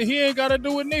 he ain't got to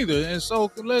do it neither. And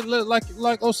so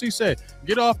like OC said,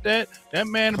 get off that. That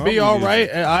man will be all right.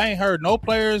 I ain't heard no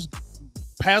players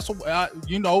pass away.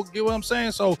 You know, get what I'm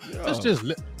saying? So let's just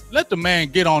let the man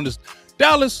get on this.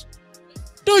 Dallas,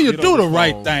 do the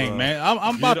right thing, bro. Man.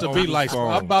 I'm about to be like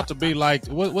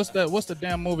what's the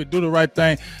damn movie? Do the right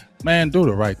thing, man. Do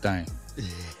the right thing.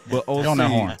 But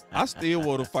OC, I still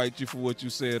want to fight you for what you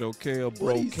said, okay,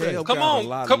 bro. Come on,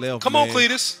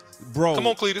 Cletus. Bro, come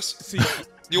on, Cletus. See,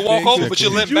 you walk over, but you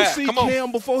limp back. Did you see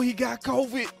Cam before he got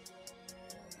COVID?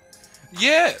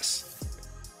 Yes.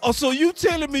 Oh, so you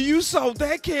telling me you saw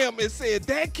that Cam and said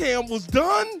that Cam was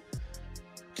done?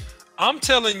 I'm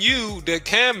telling you that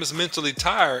Cam is mentally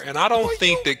tired, and I don't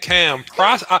think that Cam.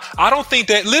 I don't think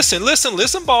that. Listen,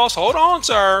 boss. Hold on,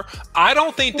 sir. I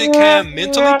don't think that Cam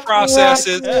mentally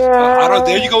processes.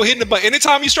 There you go, hitting the button.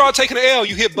 Anytime you start taking an L,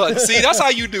 you hit buttons. See, that's how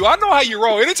you do. I know how you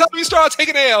roll. Anytime you start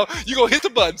taking an L, you go hit the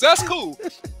buttons. That's cool.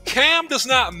 Cam does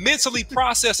not mentally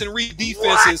process and read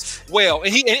defenses well,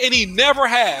 and he never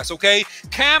has. Okay,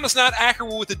 Cam is not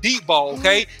accurate with the deep ball.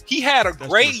 Okay, he had a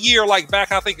great year, like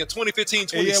back I think in 2015,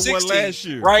 2016. Last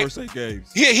year, right? First 8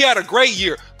 games. He had a great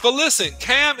year. But listen,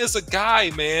 Cam is a guy,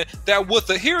 man, that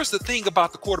here's the thing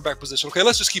about the quarterback position. Okay,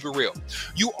 let's just keep it real.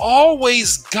 You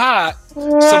always got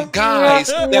some guys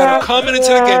that are coming into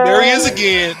the game. There he is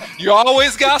again. You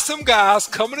always got some guys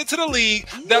coming into the league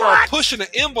that are pushing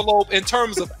the envelope in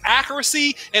terms of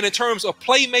accuracy and in terms of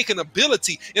playmaking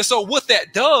ability. And so what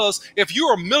that does, if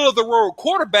you're a middle-of-the-road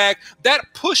quarterback, that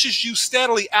pushes you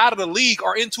steadily out of the league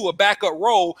or into a backup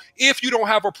role if you don't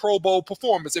have a Pro Bowl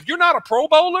performance. If you're not a Pro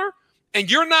Bowler and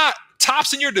you're not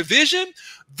tops in your division,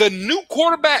 the new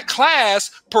quarterback class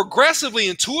progressively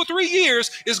in 2 or 3 years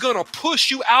is going to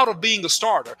push you out of being a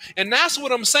starter. And that's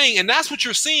what I'm saying. And that's what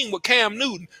you're seeing with Cam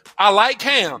Newton. I like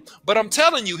Cam, but I'm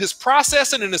telling you, his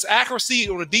processing and his accuracy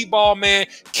on the deep ball, man,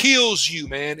 kills you,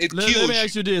 man. It kills you. Let me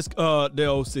ask you this, the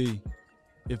OC.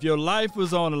 If your life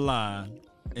was on the line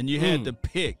and you had to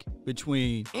pick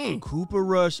between Cooper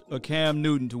Rush or Cam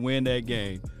Newton to win that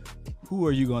game, who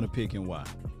are you going to pick and why?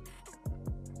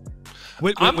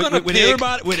 With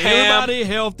everybody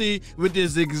healthy, with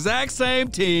this exact same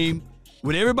team,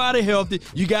 with everybody healthy,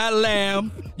 you got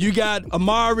Lamb, you got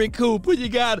Amari Cooper, you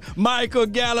got Michael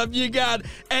Gallup, you got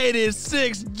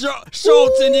 86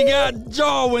 Schultz, and you got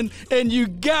Jarwin, and you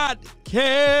got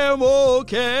Cam, or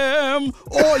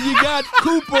you got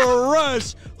Cooper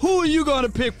Rush. Who are you going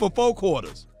to pick for 4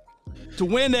 quarters to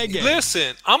win that game?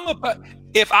 Listen,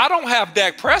 if I don't have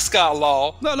Dak Prescott,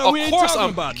 of course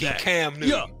I'm picking Cam Newton.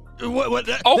 Yeah.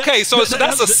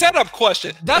 That's a setup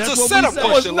question. That's a setup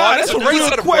question, Law. That's a great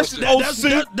setup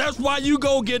question. That's why you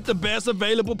go get the best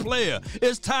available player.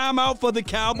 It's time out for the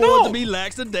Cowboys to be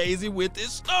lackadaisy with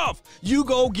this stuff. You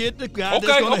go get the guy that's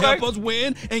going to help us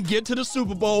win and get to the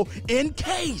Super Bowl in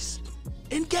case.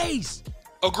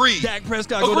 Agreed. Dak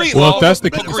Prescott. Agreed. Well, if that's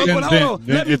the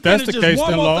case,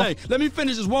 then Law. Let me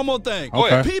finish this one more thing.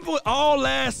 Okay. People all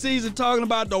last season talking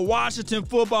about the Washington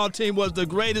football team was the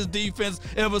greatest defense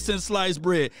ever since sliced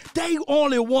bread. They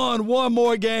only won one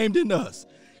more game than us.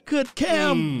 Could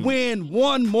Cam win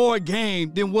one more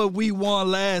game than what we won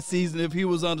last season if he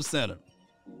was under center?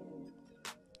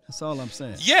 That's all I'm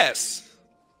saying. Yes,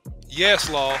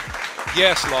 Law.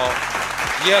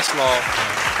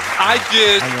 I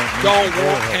just don't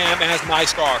want Cam as my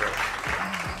starter.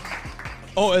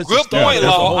 Oh, it's good point,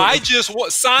 Law. I just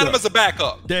want sign him as a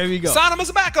backup. There you go. Sign him as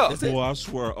a backup. Boy, I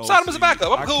swear. Sign him as a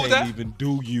backup. I'm cool with that. I can't even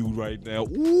do you right now.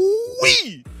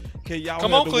 Ooh-wee. Can y'all have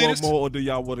one more, or do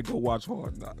y'all want to go watch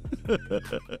Hard Knocks?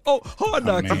 Hard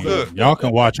Knocks. I'm good. Y'all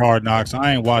can watch Hard Knocks.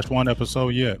 I ain't watched one episode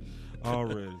yet.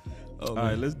 Already. All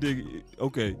right, let's dig.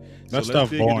 Okay, that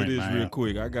stuff boring, into this man. Real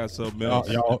quick. I got something else.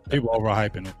 Y'all people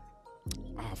overhyping it.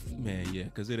 Oh man, yeah,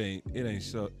 because it ain't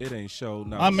show.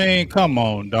 I mean, come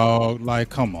on, dog. Like,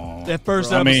 come on. That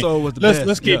first episode was the best.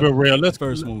 Let's keep it real.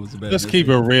 First one was the best. Let's keep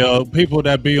it real. People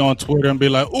that be on Twitter and be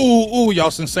like, ooh,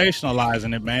 y'all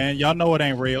sensationalizing it, man. Y'all know it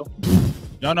ain't real.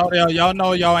 Y'all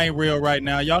know y'all ain't real right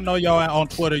now. Y'all know y'all ain't on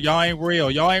Twitter. Y'all ain't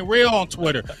real. Y'all ain't real on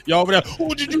Twitter. Y'all over there.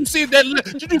 Oh, did you see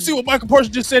that? Did you see what Michael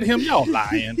Parsons just said to him? Y'all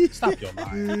lying. Stop your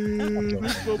lying.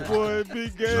 This my boy,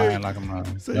 Big Game. Lying like I'm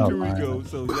lying. So Y'all here we lying. go.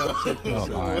 So y'all check this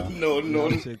out. No.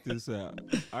 Y'all check this out.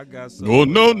 I got some. No.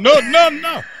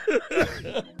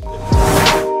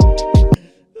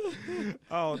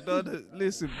 Oh, no,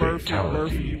 listen, Murphy,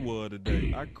 you won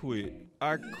today. I quit.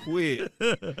 Man,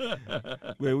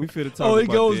 we finna talk about he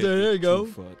goes that. there. There you go.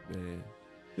 Fuck, man.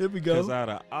 Here we go. Because out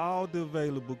of all the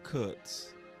available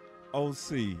cuts,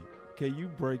 OC, can you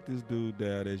break this dude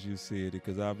down as you said it?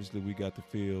 Because obviously we got the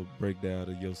field breakdown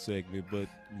of your segment, but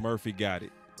Murphy got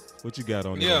it. What you got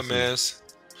on it? Yeah, man.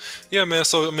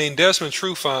 So, I mean, Desmond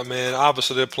Trufant, man,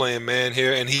 obviously they're playing man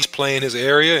here, and he's playing his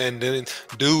area, and then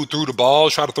dude threw the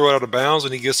ball, tried to throw it out of bounds,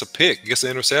 and he gets a pick, gets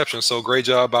an interception. So, great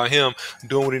job by him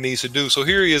doing what he needs to do. So,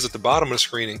 here he is at the bottom of the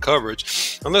screen in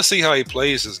coverage. And let's see how he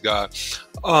plays this guy.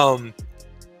 All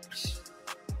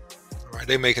right,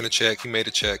 they making a check. He made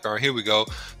a check. All right, here we go.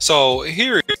 So,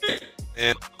 here he is.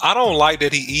 And I don't like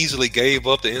that he easily gave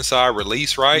up the inside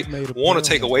release, right? Want to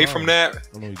take away from that.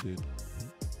 I know he did.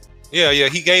 Yeah,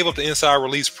 he gave up the inside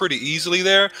release pretty easily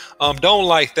there. Don't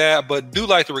like that, but do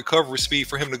like the recovery speed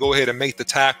for him to go ahead and make the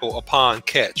tackle upon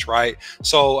catch, right?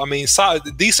 So, I mean,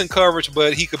 decent coverage,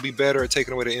 but he could be better at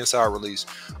taking away the inside release.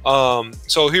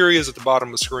 So here he is at the bottom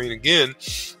of the screen again.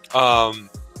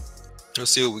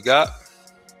 Let's see what we got.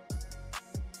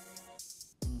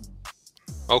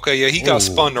 Okay, yeah, he got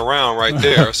spun around right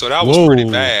there, so that was pretty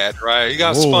bad, right? He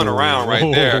got spun around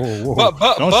right there. But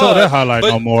don't show that highlight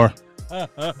no more.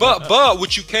 But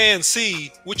what you can see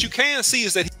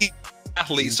is that he's an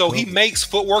athlete, so he makes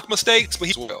footwork mistakes, but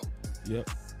he's well. Yep.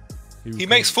 He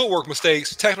makes footwork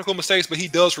mistakes, technical mistakes, but he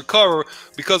does recover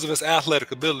because of his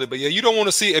athletic ability. But yeah, you don't want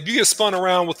to see if you get spun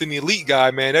around with an elite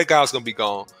guy, man, that guy's gonna be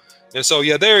gone. And so,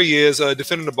 yeah, there he is,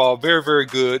 defending the ball. Very, very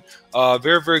good.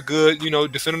 Very, very good,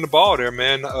 defending the ball there,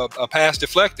 man. A pass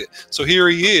deflected. So here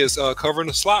he is, covering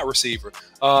the slot receiver.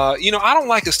 I don't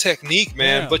like his technique,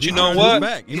 man, but you know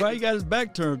what? He got his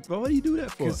back turned. But what do you do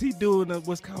that for? Because he doing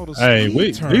what's called a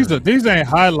speed turn. These ain't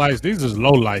highlights. These is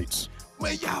low lights.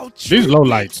 Man, y'all these low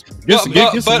lights. Get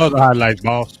some other highlights,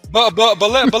 boss. But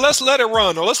let's let it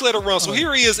run. Or let's let it run. So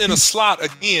here he is in a slot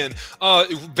again.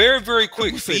 Very, very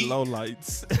quick feet. Low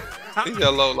lights. Yeah,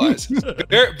 low lights.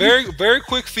 Very, very, very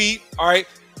quick feet. All right,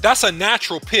 that's a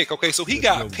natural pick. Okay, so he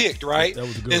got picked, right? That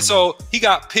was a good and so he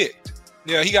got picked.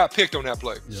 Yeah, he got picked on that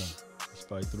play. Yeah, he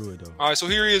spiked through it though. All right, so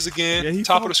here he is again, he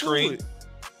top of the screen.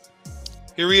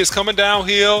 Here he is coming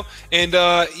downhill, and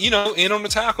in on the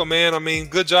tackle, man. I mean,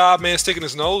 good job, man, sticking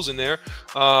his nose in there.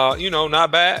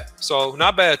 Not bad. So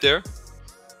not bad there.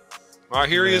 All right,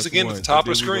 here he is again at the top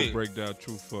of the screen. Break down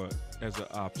Trufant as an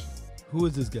option. Who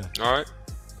is this guy? All right.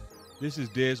 This is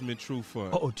Desmond Trufant.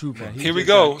 Oh, Trufant. Here we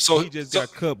go. He just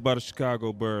got cut by the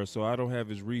Chicago Bears, so I don't have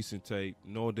his recent tape,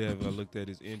 nor have I looked at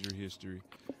his injury history.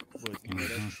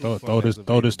 But,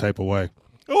 throw this tape away.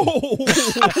 Oh, no,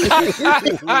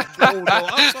 I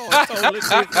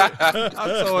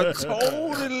saw it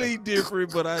totally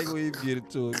different, but I ain't gonna even get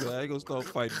into it. I ain't gonna start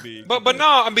fighting big. But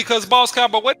no, because Boss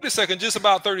Cowboy, wait a second, just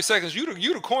about 30 seconds. You the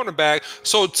cornerback.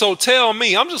 So tell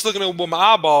me, I'm just looking at what my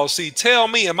eyeballs see. Tell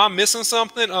me, am I missing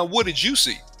something? What did you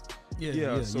see?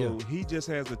 So he just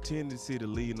has a tendency to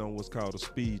lean on what's called a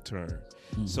speed turn.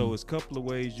 Mm-hmm. So it's a couple of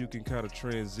ways you can kind of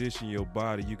transition your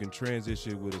body. You can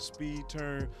transition with a speed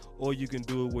turn, or you can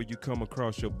do it where you come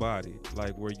across your body,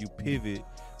 like where you pivot,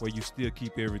 where you still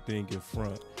keep everything in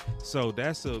front. So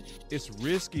it's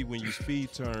risky when you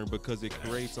speed turn because it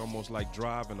creates almost like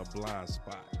driving a blind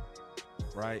spot,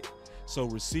 right? So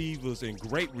receivers and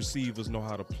great receivers know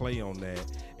how to play on that,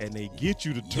 and they get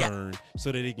you to turn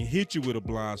so that they can hit you with a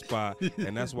blind spot.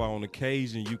 And that's why on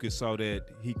occasion you can saw that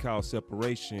he called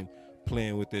separation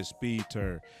playing with that speed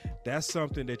turn. That's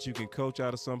something that you can coach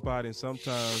out of somebody, and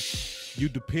sometimes you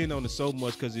depend on it so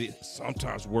much because it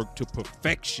sometimes works to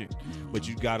perfection, but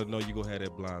you got to know you're going to have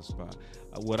that blind spot.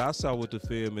 What I saw with the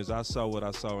film is I saw what I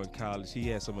saw in college. He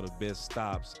had some of the best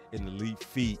stops in the elite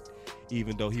feet,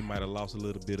 even though he might have lost a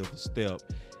little bit of a step.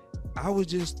 I was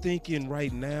just thinking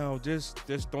right now, just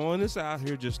throwing this out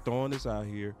here,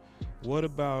 what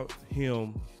about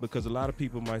him? Because a lot of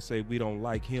people might say we don't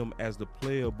like him as the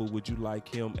player, but would you like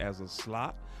him as a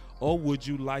slot? Or would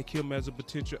you like him as a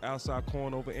potential outside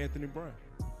corner over Anthony Brown?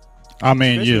 I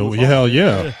mean, hell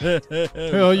yeah.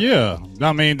 Hell yeah.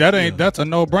 I mean, that's a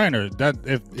no-brainer. That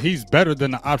if he's better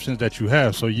than the options that you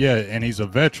have, so yeah, and he's a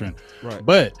veteran. Right.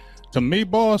 But to me,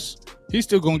 boss, he's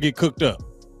still gonna get cooked up.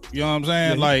 You know what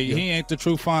I'm saying? He ain't the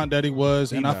true Font that he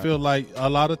was. And I feel like a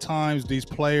lot of times these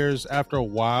players, after a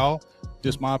while,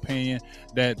 just my opinion,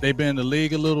 that they've been in the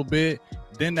league a little bit,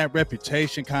 then that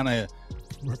reputation kind of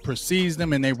precedes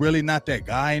them and they really not that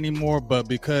guy anymore. But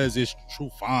because it's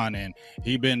true Font and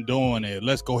he been doing it,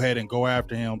 let's go ahead and go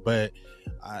after him. But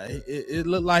it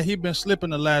looked like he been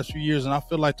slipping the last few years, and I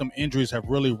feel like them injuries have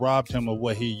really robbed him of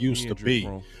what he used to be.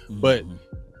 But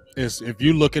if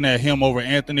you're looking at him over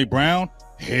Anthony Brown,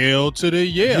 hell to the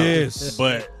yes.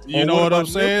 But you know what I'm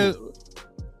saying?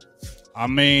 I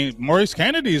mean, Maurice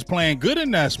Kennedy is playing good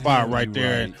in that spot right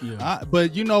there.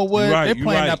 But you know what? They're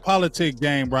playing that politic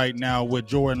game right now with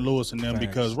Jordan Lewis and them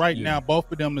because now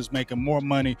both of them is making more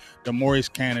money than Maurice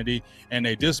Kennedy, and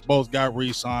they just both got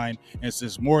re-signed. And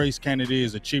since Maurice Kennedy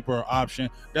is a cheaper option,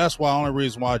 that's why the only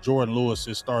reason why Jordan Lewis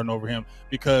is starting over him,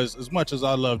 because as much as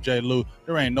I love J. Lou,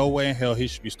 there ain't no way in hell he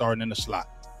should be starting in the slot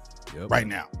right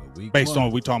now, based on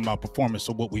what we talking about performance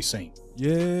of what we seen.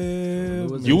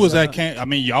 You was at camp. I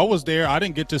mean, y'all was there. I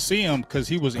didn't get to see him because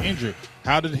he was injured.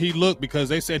 How did he look? Because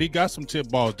they said he got some tip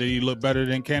balls. Did he look better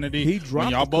than Kennedy? He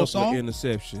dropped y'all a both couple saw of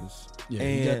interceptions.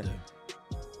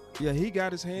 He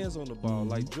got his hands on the ball.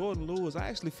 Like Jordan Lewis, I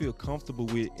actually feel comfortable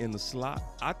with in the slot.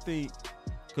 I think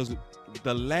because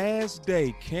the last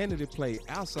day Kennedy played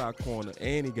outside corner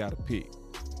and he got a pick.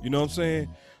 You know what I'm saying?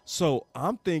 So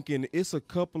I'm thinking it's a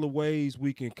couple of ways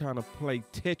we can kind of play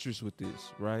Tetris with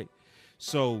this, right?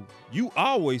 So you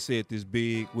always said this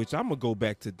big, which I'm going to go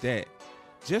back to that.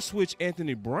 Just switch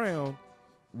Anthony Brown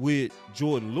with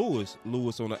Jordan Lewis.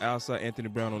 Lewis on the outside, Anthony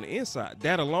Brown on the inside.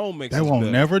 That alone makes us better. They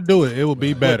won't never do it. It would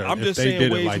be better I'm just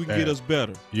saying ways we can get us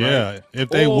better. Yeah, right? If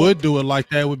they would do it like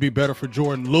that, it would be better for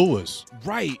Jordan Lewis.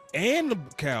 Right, and the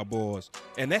Cowboys.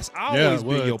 And that's always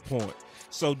been your point.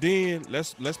 So then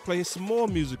let's play some more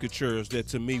musical chairs that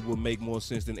to me would make more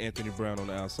sense than Anthony Brown on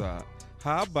the outside.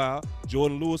 How about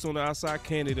Jordan Lewis on the outside,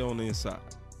 Kennedy on the inside?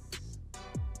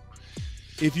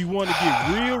 If you want to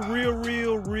get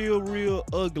real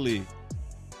ugly,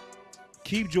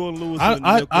 keep Jordan Lewis.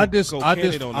 I just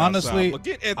honestly,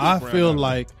 I feel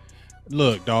like,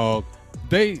 look, dog,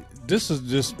 this is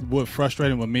just what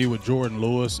frustrating with me with Jordan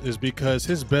Lewis is because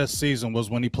his best season was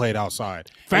when he played outside.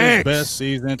 Facts. His best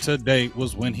season to date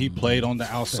was when he played on the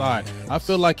outside. Facts. I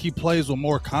feel like he plays with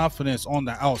more confidence on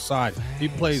the outside. Facts. He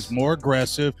plays more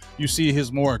aggressive. You see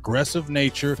his more aggressive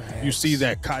nature. Facts. You see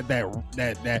that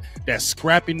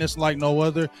scrappiness like no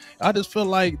other. I just feel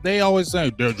like they always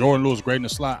say Jordan Lewis great in the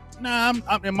slot. Nah,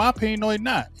 I'm in my opinion, no, he's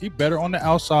not. He better on the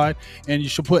outside, and you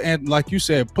should put, like you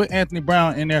said, put Anthony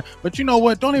Brown in there. But you know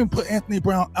what? Don't even put Anthony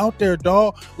Brown out there,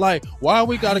 dog. Like, why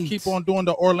we got to keep on doing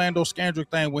the Orlando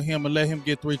Scandrick thing with him and let him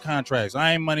get 3 contracts?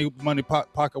 I ain't money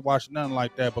pocket watching nothing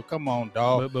like that. But come on,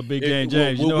 dog. But Big Game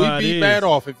James, you know we how be bad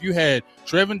off if you had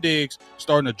Trevin Diggs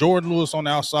starting to Jordan Lewis on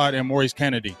the outside and Maurice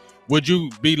Kennedy? Would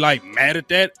you be like mad at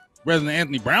that rather than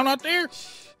Anthony Brown out there?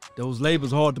 Those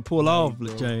labels hard to pull off,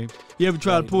 James. You ever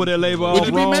try to pull that label off? Would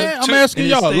you be mad? I'm asking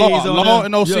y'all. Law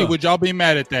and OC, would y'all be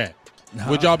mad at that?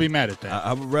 Would y'all be mad at that?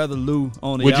 I would rather Lou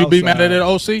on the outside. Would you be mad at it,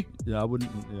 OC? Yeah, I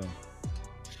wouldn't. Yeah.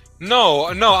 No,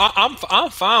 I'm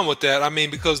fine with that. I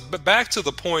mean, because back to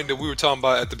the point that we were talking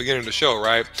about at the beginning of the show,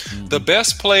 right? Mm-hmm. The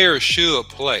best players should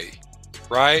play,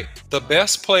 right? The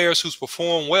best players who's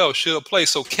performed well should play.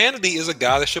 So Kennedy is a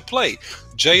guy that should play.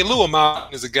 Jay Lou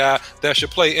is a guy that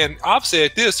should play. And I've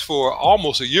said this for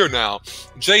almost a year now.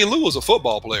 Jay Lou is a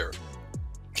football player.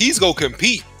 He's gonna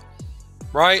compete,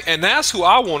 right? And that's who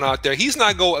I want out there. He's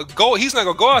not gonna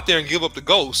go out there and give up the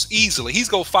ghost easily. He's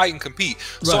gonna fight and compete.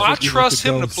 Right, so I trust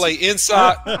him to play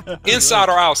inside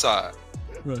or outside.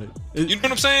 Right. You know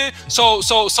what I'm saying?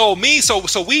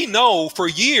 So we know for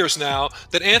years now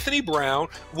that Anthony Brown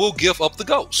will give up the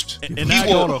ghost. And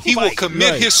he will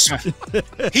commit his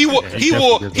he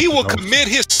will commit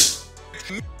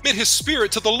his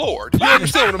spirit to the Lord. You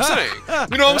understand what I'm saying?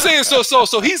 You know what I'm saying?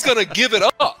 So he's gonna give it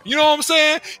up. You know what I'm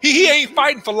saying? He ain't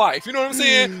fighting for life. You know what I'm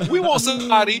saying? We want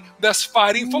somebody that's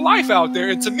fighting for life out there.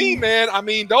 And to me, man, I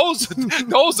mean those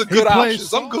are good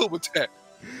options. I'm good with that.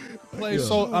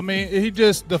 So I mean,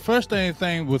 the frustrating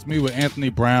thing with me with Anthony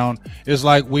Brown is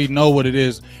like we know what it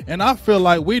is, and I feel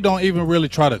like we don't even really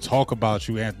try to talk about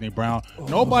you, Anthony Brown.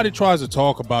 Nobody tries to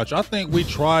talk about you. I think we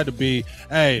try to be,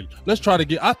 hey, let's try to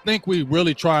get. I think we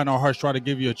really try in our hearts try to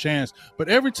give you a chance, but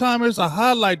every time there's a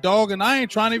highlight, dog, and I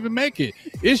ain't trying to even make it.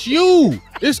 It's you.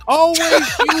 It's always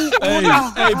you on the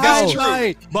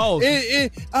highlight. Boss.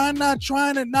 I'm not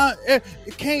trying to not. It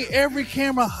can't every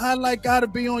camera highlight got to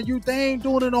be on you. They ain't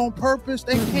doing it on on purpose.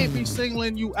 They can't be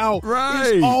singling you out.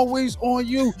 Right. It's always on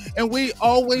you. And we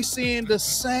always seeing the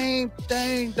same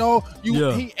thing, dog.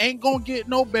 He ain't gonna get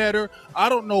no better. I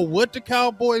don't know what the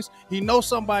Cowboys. He knows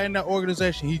somebody in that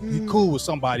organization. He cool with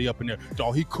somebody up in there.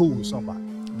 Dog, he cool with somebody.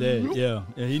 Yeah.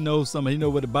 He knows somebody. He know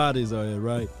where the bodies are at,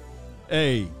 right?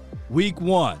 Hey, week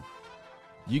 1.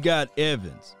 You got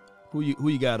Evans. Who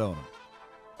you got on him?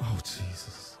 Oh,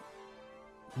 Jesus.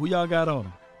 Who y'all got on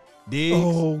him? Diggs?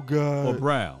 Oh, God. Or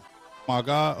Brown? My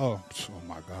God. Oh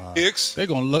my God. Diggs. They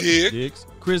gonna look. Diggs.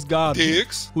 Chris Godwin.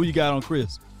 Diggs. Who you got on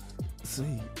Chris?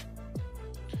 See.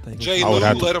 J. Lou,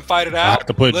 let him fight it out. I have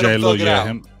to put Let J. him Lou. thug it Yeah, out.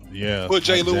 him. Yeah. Put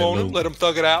J. Lou on him. Let him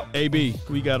thug it out. AB.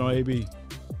 Who you got on AB?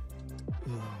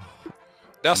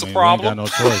 That's a We problem. ain't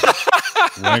got no choice.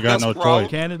 We ain't got That's no a problem.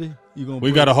 choice. Kennedy? You gonna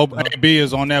We put- gotta hope AB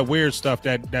is on that weird stuff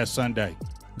that Sunday.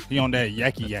 He on that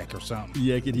yakky yak or something.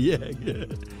 Yeah. Kennedy.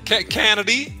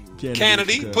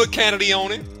 okay. Put Kennedy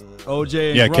on it. OJ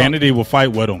and Yeah, Gronk. Kennedy will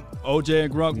fight with him. OJ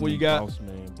and Grunk, what you got? Boss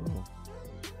man, bro.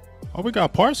 Oh, we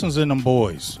got Parsons in them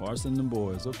boys. Parsons and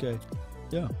boys. Okay.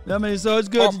 Yeah. I mean, so it's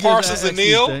good. to just Parsons and ask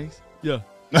these Neal? things. Yeah.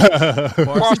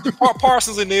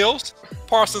 Parsons and Neals.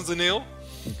 Parsons and Neal.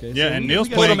 Okay. Yeah, so and we Neil's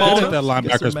got playing some good at that matchups. Got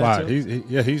linebacker some spot.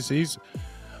 matchups. He's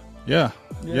Yeah, yeah.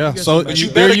 you got So some But you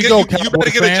matchups. there better you get go, you Cowboy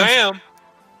better get fans. a jam.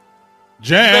 You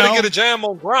better get a jam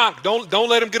on Gronk. Don't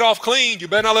let him get off clean. You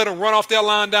better not let him run off that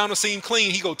line down the seam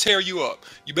clean. He go tear you up.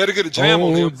 You better get a jam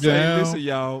on him. Jam. Listen,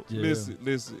 y'all. Yeah.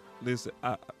 Listen.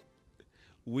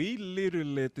 We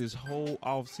literally let this whole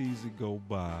offseason go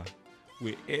by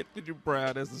with Anthony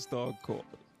Brown as the star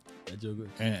quarterback. That joke.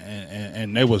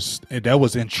 And that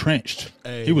was entrenched.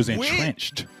 Hey. He was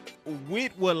entrenched.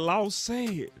 With what Law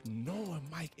said, knowing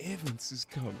Mike Evans is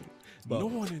coming,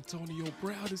 knowing Antonio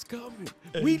Brown is coming,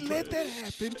 we let that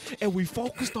happen, and we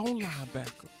focused on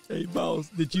linebacker. Hey, boss,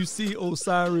 did you see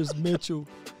Osiris Mitchell?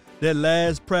 That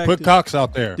last practice. Put Cox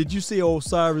out there. Did you see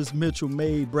Osiris Mitchell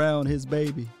made Brown his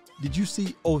baby? Did you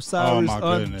see Osiris my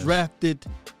goodness. undrafted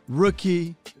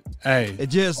rookie? Hey, It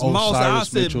just Moss. I Osiris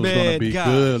said, Mitchell's man, gonna be gosh.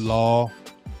 good, Law.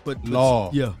 But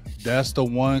Law. yeah. That's the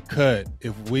one cut.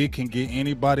 If we can get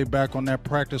anybody back on that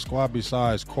practice squad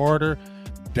besides Carter,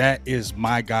 that is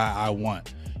my guy I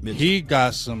want. Mitchell. He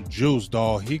got some juice,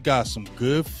 dog. He got some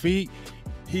good feet.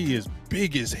 He is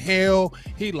big as hell.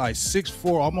 He like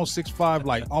 6'4", almost 6'5",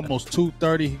 like almost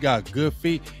 230. He got good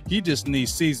feet. He just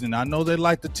needs seasoning. I know they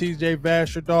like the TJ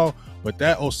Vasher, dog, but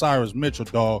that Osiris Mitchell,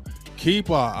 dog,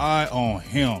 keep our eye on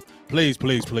him. Please,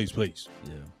 please, please, please.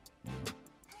 Yeah.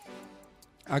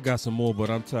 I got some more, but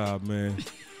I'm tired, man.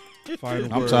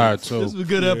 Final I'm words. tired too. This was a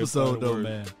good Yeah, episode, final though, word.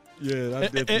 man. Yeah,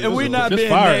 And we're not This being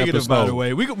fire negative, by the episode.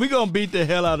 way. We're going to beat the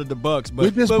hell out of the Bucks. But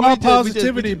We just but brought we just-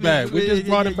 positivity back. We just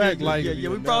brought it back like we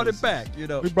brought it back, you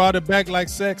know. we brought it back like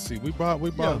sexy. We brought Yeah.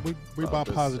 brought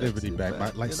the positivity sexy back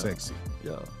back, like you know. sexy.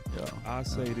 Yeah. I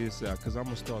say this out because I'm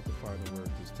gonna start the final word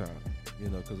this time. You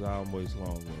know, because I always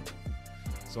long winded.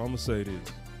 So I'm gonna say this: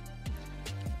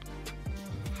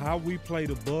 how we play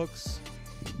the Bucks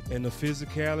and the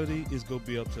physicality is gonna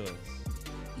be up to us.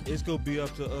 It's gonna be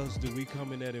up to us. Do we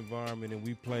come in that environment and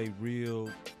we play real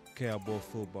cowboy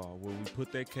football where we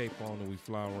put that cape on and we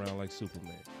fly around like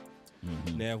Superman?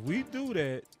 Now, if we do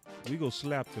that, we go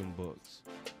slap them Bucks.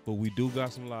 But we do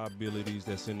got some liabilities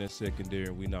that's in that secondary,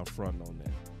 and we not fronting on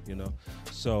that, you know?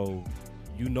 So,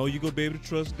 you know you're going to be able to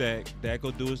trust Dak. Dak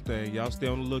will do his thing. Y'all stay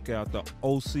on the lookout. The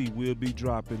OC will be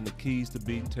dropping the keys to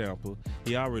beating Tampa.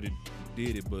 He already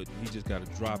did it, but he just got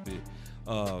to drop it.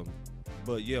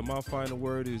 But, yeah, my final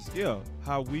word is, yeah,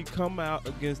 how we come out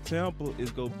against Tampa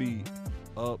is going to be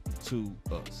up to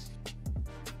us.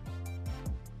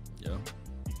 Yeah.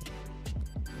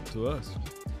 To us.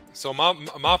 So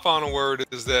my final word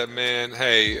is that, man,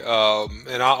 hey,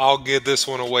 and I'll give this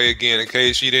one away again in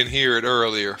case you didn't hear it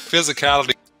earlier.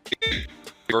 Physicality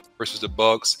versus the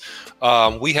Bucks.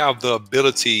 We have the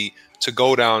ability to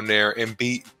go down there and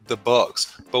beat the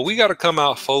Bucks, but we got to come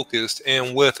out focused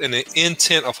and with an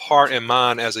intent of heart and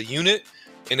mind as a unit.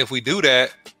 And if we do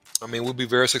that, I mean, we'll be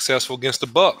very successful against the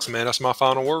Bucks, man. That's my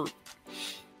final word.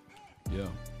 Yeah.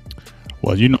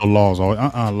 Well, you know, Law's always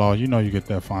Law. You know, you get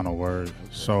that final word.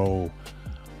 So,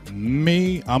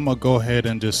 I'm gonna go ahead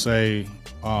and just say,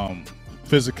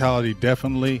 physicality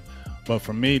definitely, but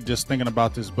for me, just thinking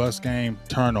about this Bucks game,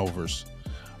 turnovers.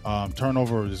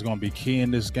 Turnover is gonna be key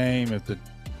in this game if the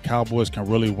Cowboys can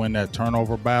really win that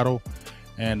turnover battle.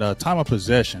 And time of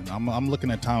possession. I'm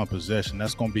looking at time of possession.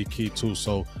 That's gonna be key too.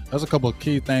 So, there's a couple of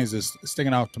key things that's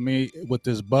sticking out to me with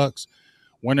this Bucks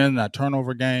winning that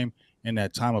turnover game. In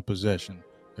that time of possession.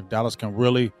 If Dallas can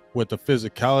really, with the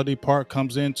physicality part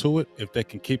comes into it, if they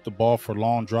can keep the ball for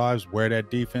long drives, wear that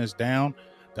defense down,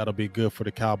 that'll be good for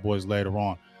the Cowboys later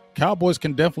on. Cowboys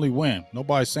can definitely win.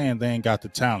 Nobody's saying they ain't got the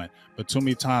talent, but too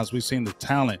many times we've seen the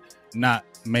talent not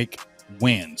make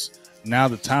wins. Now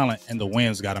the talent and the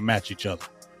wins got to match each other.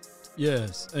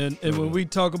 Yes, and when we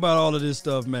talk about all of this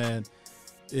stuff, man,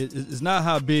 it's not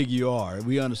how big you are.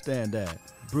 We understand that.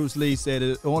 Bruce Lee said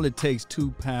it only takes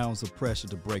 2 pounds of pressure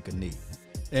to break a knee.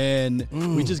 And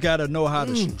we just got to know how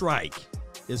to strike.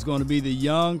 It's going to be the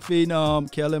young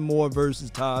phenom, Kellen Moore versus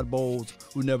Todd Bowles,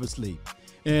 who never sleep.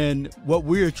 And what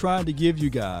we're trying to give you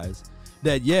guys,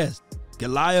 that yes,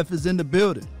 Goliath is in the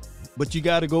building, but you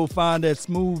got to go find that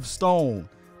smooth stone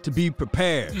to be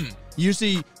prepared. You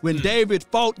see, when David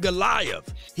fought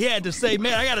Goliath, he had to say,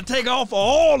 man, I got to take off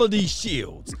all of these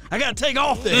shields. I got to take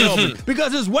off the helmet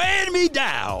because it's weighing me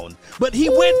down. But he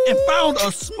went and found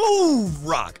a smooth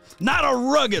rock, not a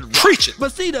rugged rock. Preach it.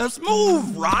 But see, the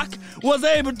smooth rock was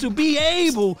able to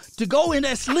go in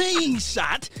that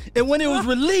slingshot, and when it was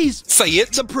released, Say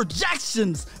it. the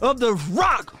projections of the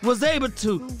rock was able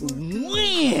to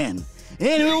win.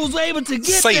 And it was able to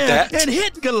get Say there that. and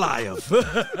hit Goliath.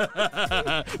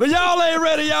 But y'all ain't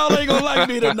ready. Y'all ain't gonna like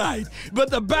me tonight.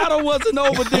 But the battle wasn't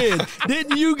over then.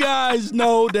 Didn't you guys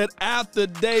know that after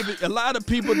David, a lot of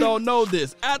people don't know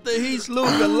this, after he slew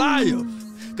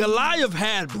Goliath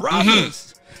had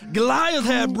brothers. Goliath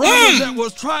had brothers that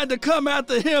was trying to come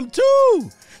after him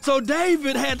too. So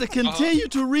David had to continue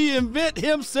to reinvent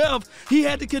himself. He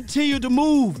had to continue to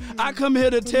move. I come here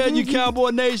to tell you,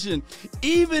 Cowboy Nation,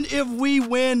 even if we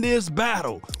win this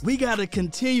battle, we got to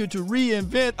continue to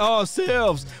reinvent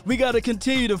ourselves. We got to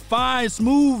continue to find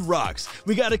smooth rocks.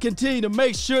 We got to continue to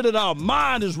make sure that our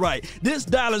mind is right. This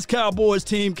Dallas Cowboys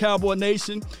team, Cowboy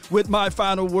Nation, with my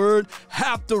final word,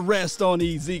 have to rest on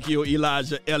Ezekiel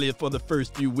Elijah Elliott for the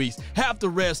first few weeks. Have to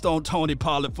rest on Tony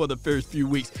Pollard for the first few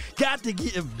weeks. Got to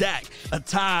give Dak a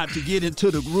time to get into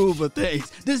the groove of things.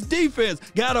 This defense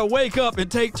got to wake up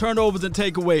and take turnovers and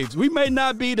takeaways. We may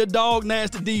not be the dog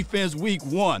nasty defense week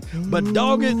 1, but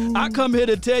dog it, I come here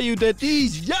to tell you that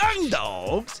these young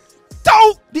dogs,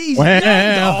 young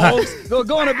dogs are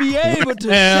going to be able to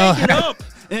shake it up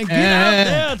and get out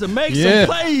there to make some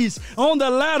plays on the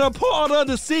latter part of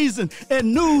the season.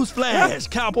 And newsflash,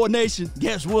 Cowboy Nation,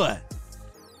 guess what?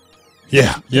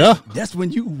 Yeah. That's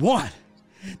when you want.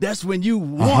 That's when you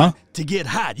want to get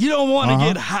hot. You don't want to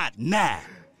get hot now.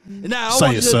 Now, I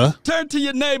want you to turn to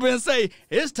your neighbor and say,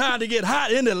 it's time to get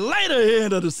hot in the later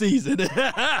end of the season.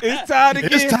 It's time to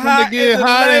get hot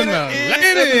in the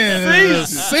later end of the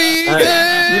season.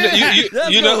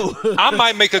 You know, I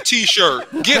might make a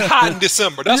T-shirt. Get hot in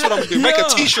December. That's what I'm going to do. Make a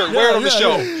T-shirt, wear it on the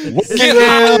show. Get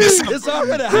hot in December. It's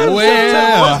already hot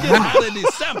in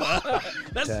September.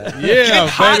 Let's get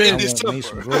hot in December.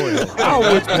 Get hot in December. I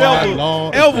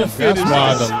would ever finish.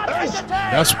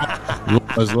 That's why he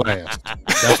was last.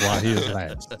 That's why he was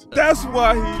last. That's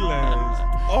why he lasts.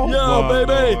 Oh, yo,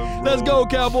 baby. Let's go,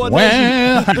 Cowboy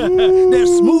Nation. That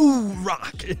smooth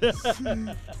rock.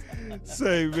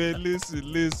 Say, man,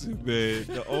 listen, man.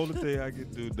 The only thing I can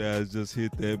do now is just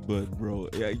hit that button, bro.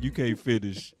 You can't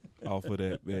finish off of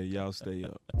that, man. Y'all stay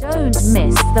up. Don't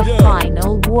miss the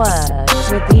final word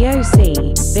with the OC,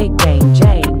 Big Game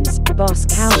James, Boss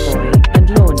Cowboy, and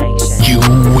Law Nation. You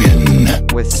win.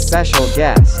 With special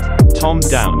guest, Tom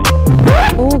Downey.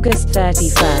 August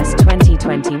 31st,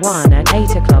 2021 at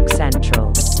 8 o'clock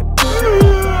Central. 2,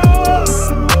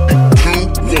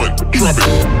 1, drop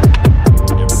it.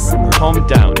 Tom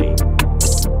Downey.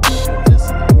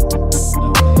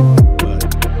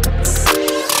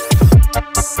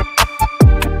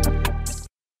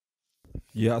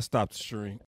 Yeah, I stopped the stream.